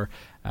before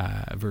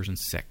version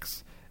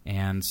 6.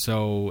 And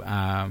so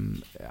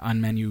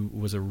Unmenu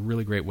was a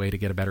really great way to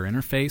get a better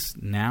interface.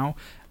 Now,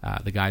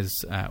 the guys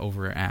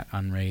over at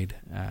Unraid,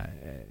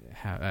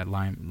 at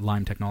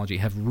Lime Technology,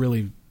 have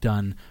really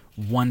done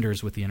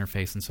wonders with the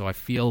interface, and so I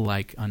feel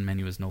like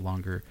Unmenu is no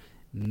longer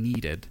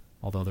needed,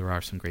 although there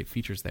are some great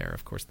features there.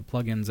 Of course, the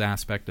plugins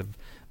aspect of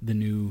the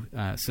new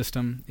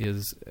system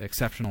is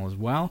exceptional as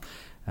well,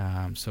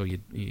 so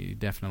you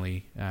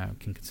definitely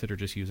can consider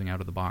just using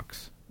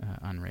out-of-the-box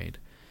Unraid.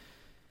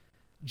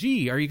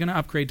 Gee, are you going to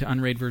upgrade to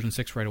Unraid version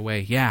 6 right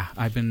away? Yeah,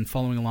 I've been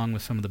following along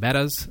with some of the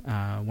betas.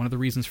 One of the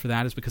reasons for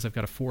that is because I've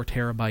got a 4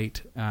 terabyte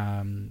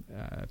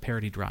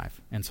parity drive,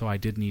 and so I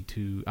did need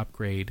to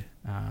upgrade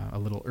a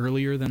little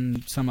earlier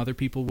than some other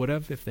people would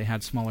have if they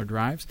had smaller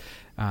drives.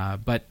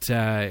 But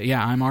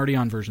I'm already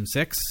on version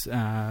 6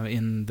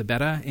 in the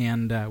beta,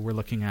 and we're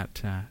looking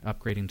at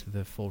upgrading to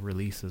the full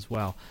release as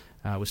well.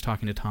 I was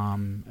talking to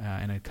Tom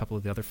and a couple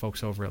of the other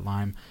folks over at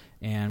Lime,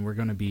 and we're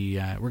going to be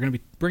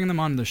bringing them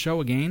on the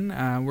show again.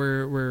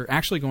 We're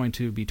actually going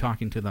to be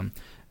talking to them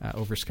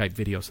over Skype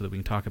video so that we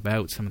can talk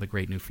about some of the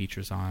great new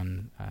features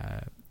on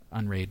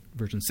Unraid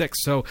version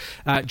 6. So,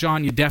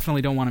 John, you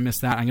definitely don't want to miss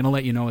that. I'm going to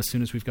let you know as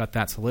soon as we've got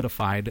that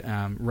solidified.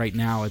 Right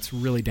now, it's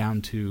really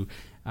down to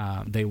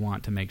they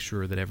want to make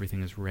sure that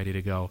everything is ready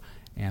to go,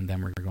 and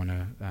then we're going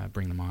to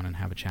bring them on and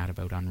have a chat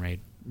about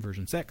Unraid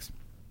version 6.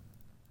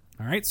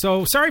 All right,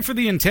 so sorry for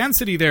the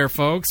intensity there,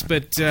 folks,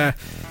 but that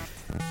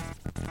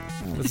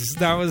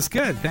was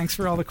good. Thanks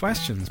for all the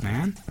questions,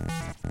 man.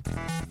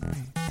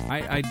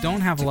 I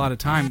don't have a lot of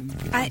time.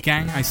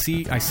 Gang, I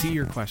see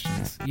your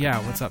questions. Yeah,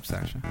 what's up,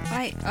 Sasha?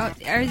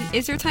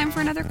 Is there time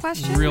for another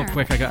question? Real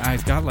quick,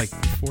 I've got like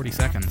 40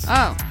 seconds.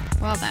 Oh,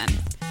 well then.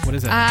 What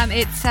is it?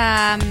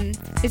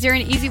 Is there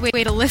an easy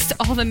way to list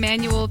all the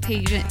manual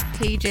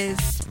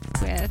pages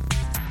with...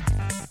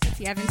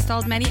 I've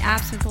installed many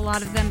apps, and a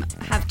lot of them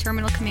have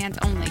terminal commands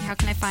only. How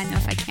can I find them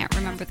if I can't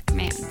remember the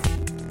commands?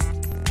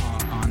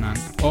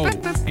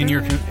 In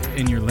your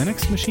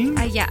Linux machine?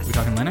 Yes. We're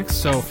talking Linux?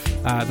 So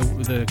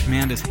the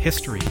command is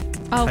history.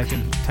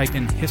 Okay. Type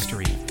in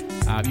history.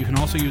 You can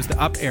also use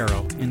the up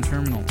arrow in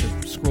terminal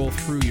to scroll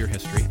through your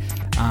history.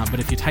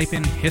 But if you type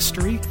in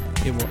history,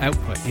 it will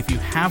output. If you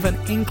have an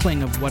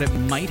inkling of what it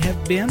might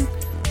have been,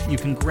 you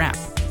can grep.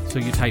 So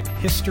you type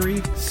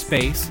history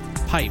space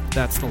pipe.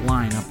 That's the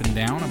line up and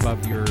down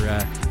above your,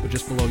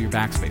 just below your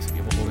backspace. If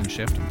you hold in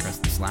shift and press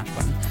the slash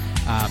button.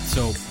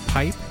 So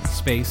pipe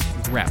space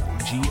grep,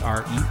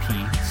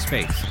 GREP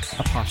space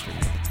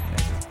apostrophe,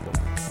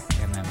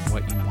 and then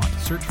what you want to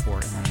search for,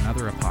 and then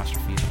another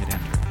apostrophe, and hit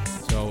enter.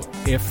 So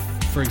if,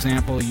 for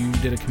example, you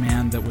did a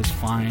command that was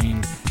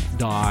find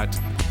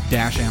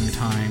 .-m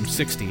times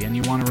 60, and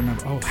you want to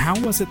remember, how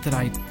was it that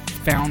I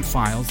found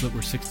files that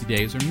were 60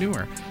 days or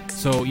newer?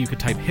 So you could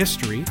type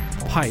history,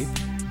 pipe,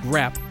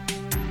 grep,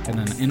 and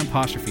then in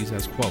apostrophes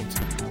as quotes,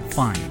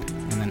 find,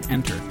 and then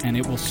enter. And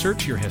it will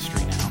search your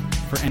history now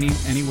for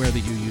anywhere that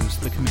you use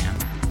the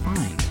command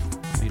find.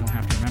 So you don't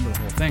have to remember the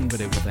whole thing, but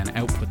it will then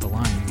output the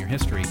line in your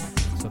history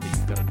so that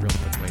you've got a real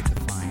quick way to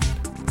find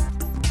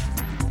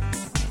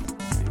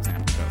the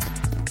example goes.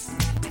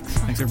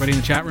 Thanks everybody in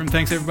the chat room.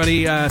 Thanks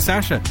everybody.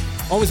 Sasha,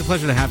 always a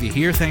pleasure to have you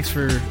here. Thanks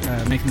for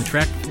making the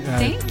trek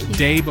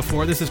day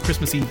before. This is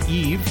Christmas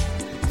Eve.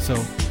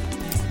 So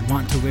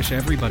want to wish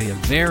everybody a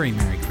very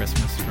Merry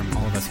Christmas from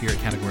all of us here at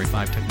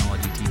Category5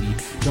 Technology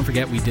TV. Don't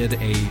forget, we did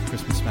a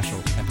Christmas special,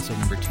 episode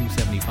number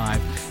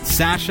 275.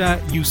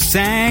 Sasha, you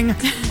sang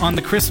on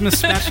the Christmas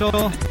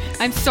special.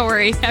 I'm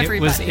sorry,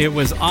 everybody. It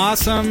was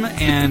awesome,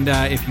 and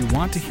if you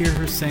want to hear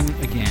her sing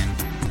again,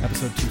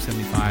 episode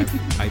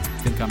 275, I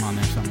think I'm on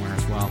there somewhere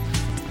as well.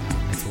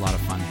 It's a lot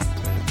of fun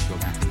to go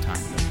back in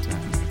time, but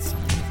it's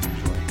something you can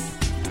enjoy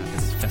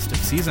this festive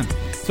season.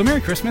 So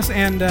Merry Christmas,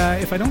 and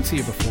if I don't see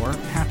you before,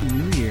 Happy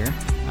New Year.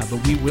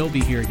 But we will be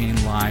here again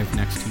live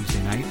next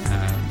Tuesday night.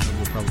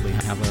 We'll probably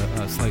have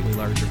a slightly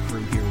larger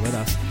crew here with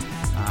us.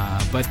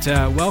 But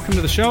welcome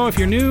to the show if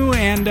you're new,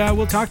 and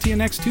we'll talk to you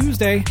next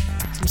Tuesday.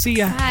 So see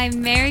ya. Bye.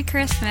 Merry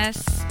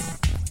Christmas.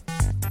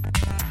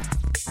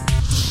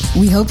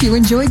 We hope you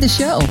enjoyed the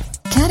show.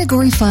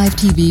 Category 5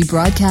 TV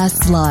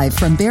broadcasts live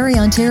from Barrie,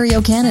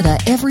 Ontario, Canada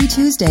every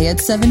Tuesday at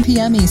 7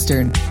 p.m.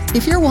 Eastern.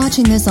 If you're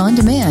watching this on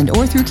demand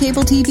or through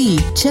cable TV,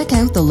 check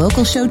out the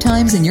local show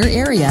times in your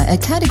area at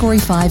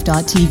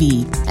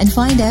Category5.tv and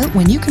find out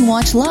when you can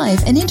watch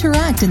live and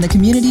interact in the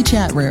community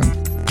chat room.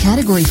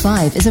 Category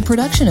 5 is a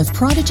production of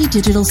Prodigy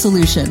Digital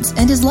Solutions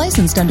and is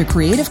licensed under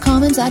Creative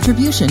Commons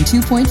Attribution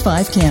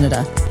 2.5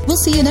 Canada. We'll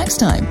see you next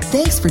time.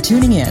 Thanks for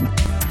tuning in.